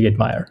that you truly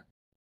admire?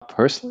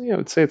 Personally, I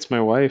would say it's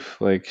my wife.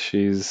 Like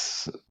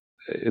it's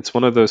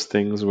one of those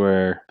things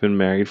where been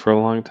married for a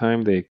long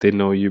time. They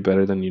know you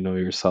better than you know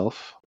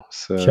yourself.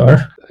 So Sure.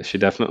 she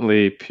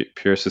definitely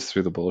pierces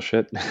through the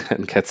bullshit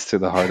and gets to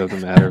the heart of the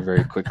matter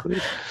very quickly.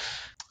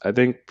 I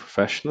think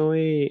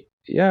professionally,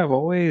 yeah, I've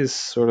always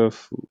sort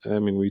of, I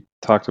mean, we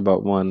talked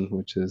about one,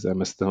 which is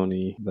MS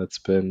Dhoni.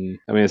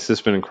 I mean, it's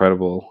just been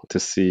incredible to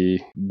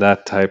see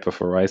that type of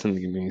horizon.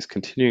 He's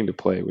continuing to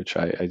play, which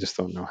I just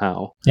don't know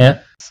how. Yeah.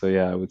 So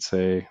yeah, I would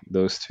say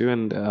those two.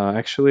 And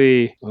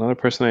actually, another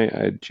person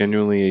I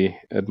genuinely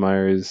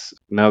admire is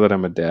now that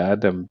I'm a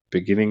dad, I'm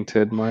beginning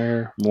to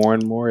admire more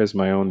and more is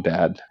my own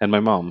dad and my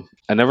mom.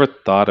 I never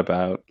thought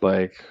about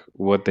like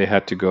what they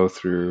had to go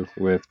through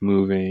with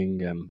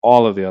moving and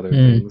all of the other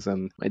Mm. things.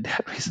 And my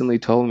dad recently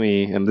told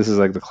me, and this is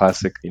like the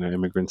classic,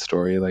 immigrant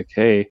story, like,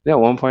 hey, yeah, at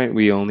one point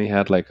we only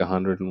had like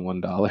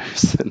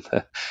 $101 in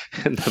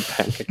the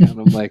bank account.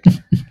 I'm like,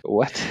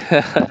 what?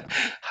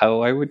 How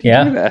why would you do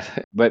Yeah.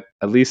 that? But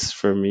at least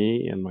for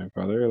me and my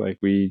brother, like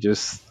we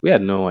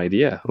had no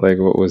idea like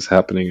what was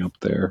happening up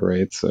there,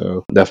 right?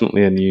 So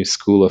definitely a new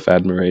school of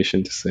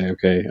admiration to say,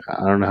 okay,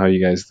 I don't know how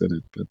you guys did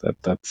it, but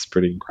that's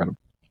pretty incredible.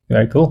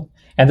 Very cool.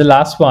 And the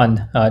last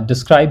one,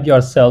 describe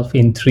yourself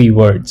in 3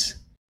 words.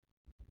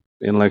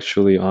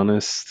 Intellectually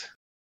honest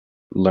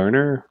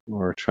learner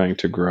or trying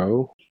to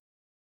grow.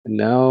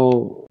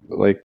 Now,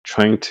 like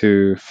trying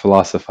to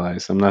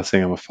philosophize. I'm not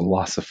saying I'm a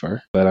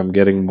philosopher, but I'm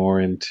getting more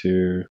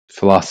into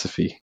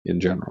philosophy in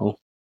general.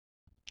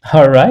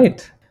 All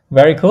right.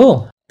 Very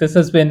cool. This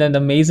has been an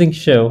amazing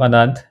show,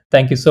 Ananth.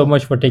 Thank you so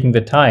much for taking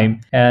the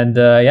time. And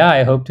yeah,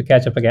 I hope to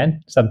catch up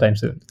again sometime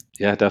soon.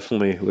 Yeah,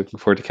 definitely looking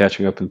forward to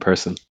catching up in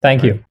person.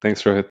 Thank All right. you.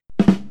 Thanks, Rohit.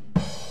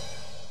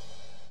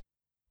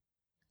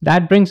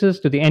 That brings us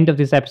to the end of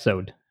this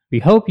episode. We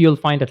hope you'll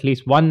find at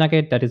least one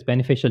nugget that is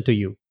beneficial to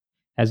you.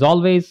 As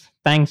always,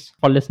 thanks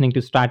for listening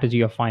to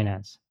Strategy of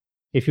Finance.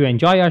 If you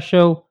enjoy our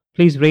show,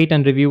 please rate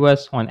and review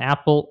us on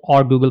Apple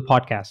or Google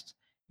Podcasts.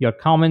 Your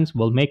comments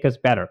will make us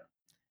better.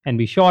 And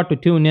be sure to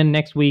tune in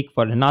next week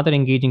for another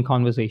engaging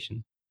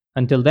conversation.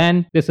 Until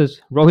then, this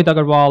is Rohit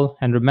Agarwal,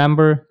 and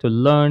remember to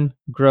learn,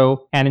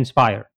 grow, and inspire.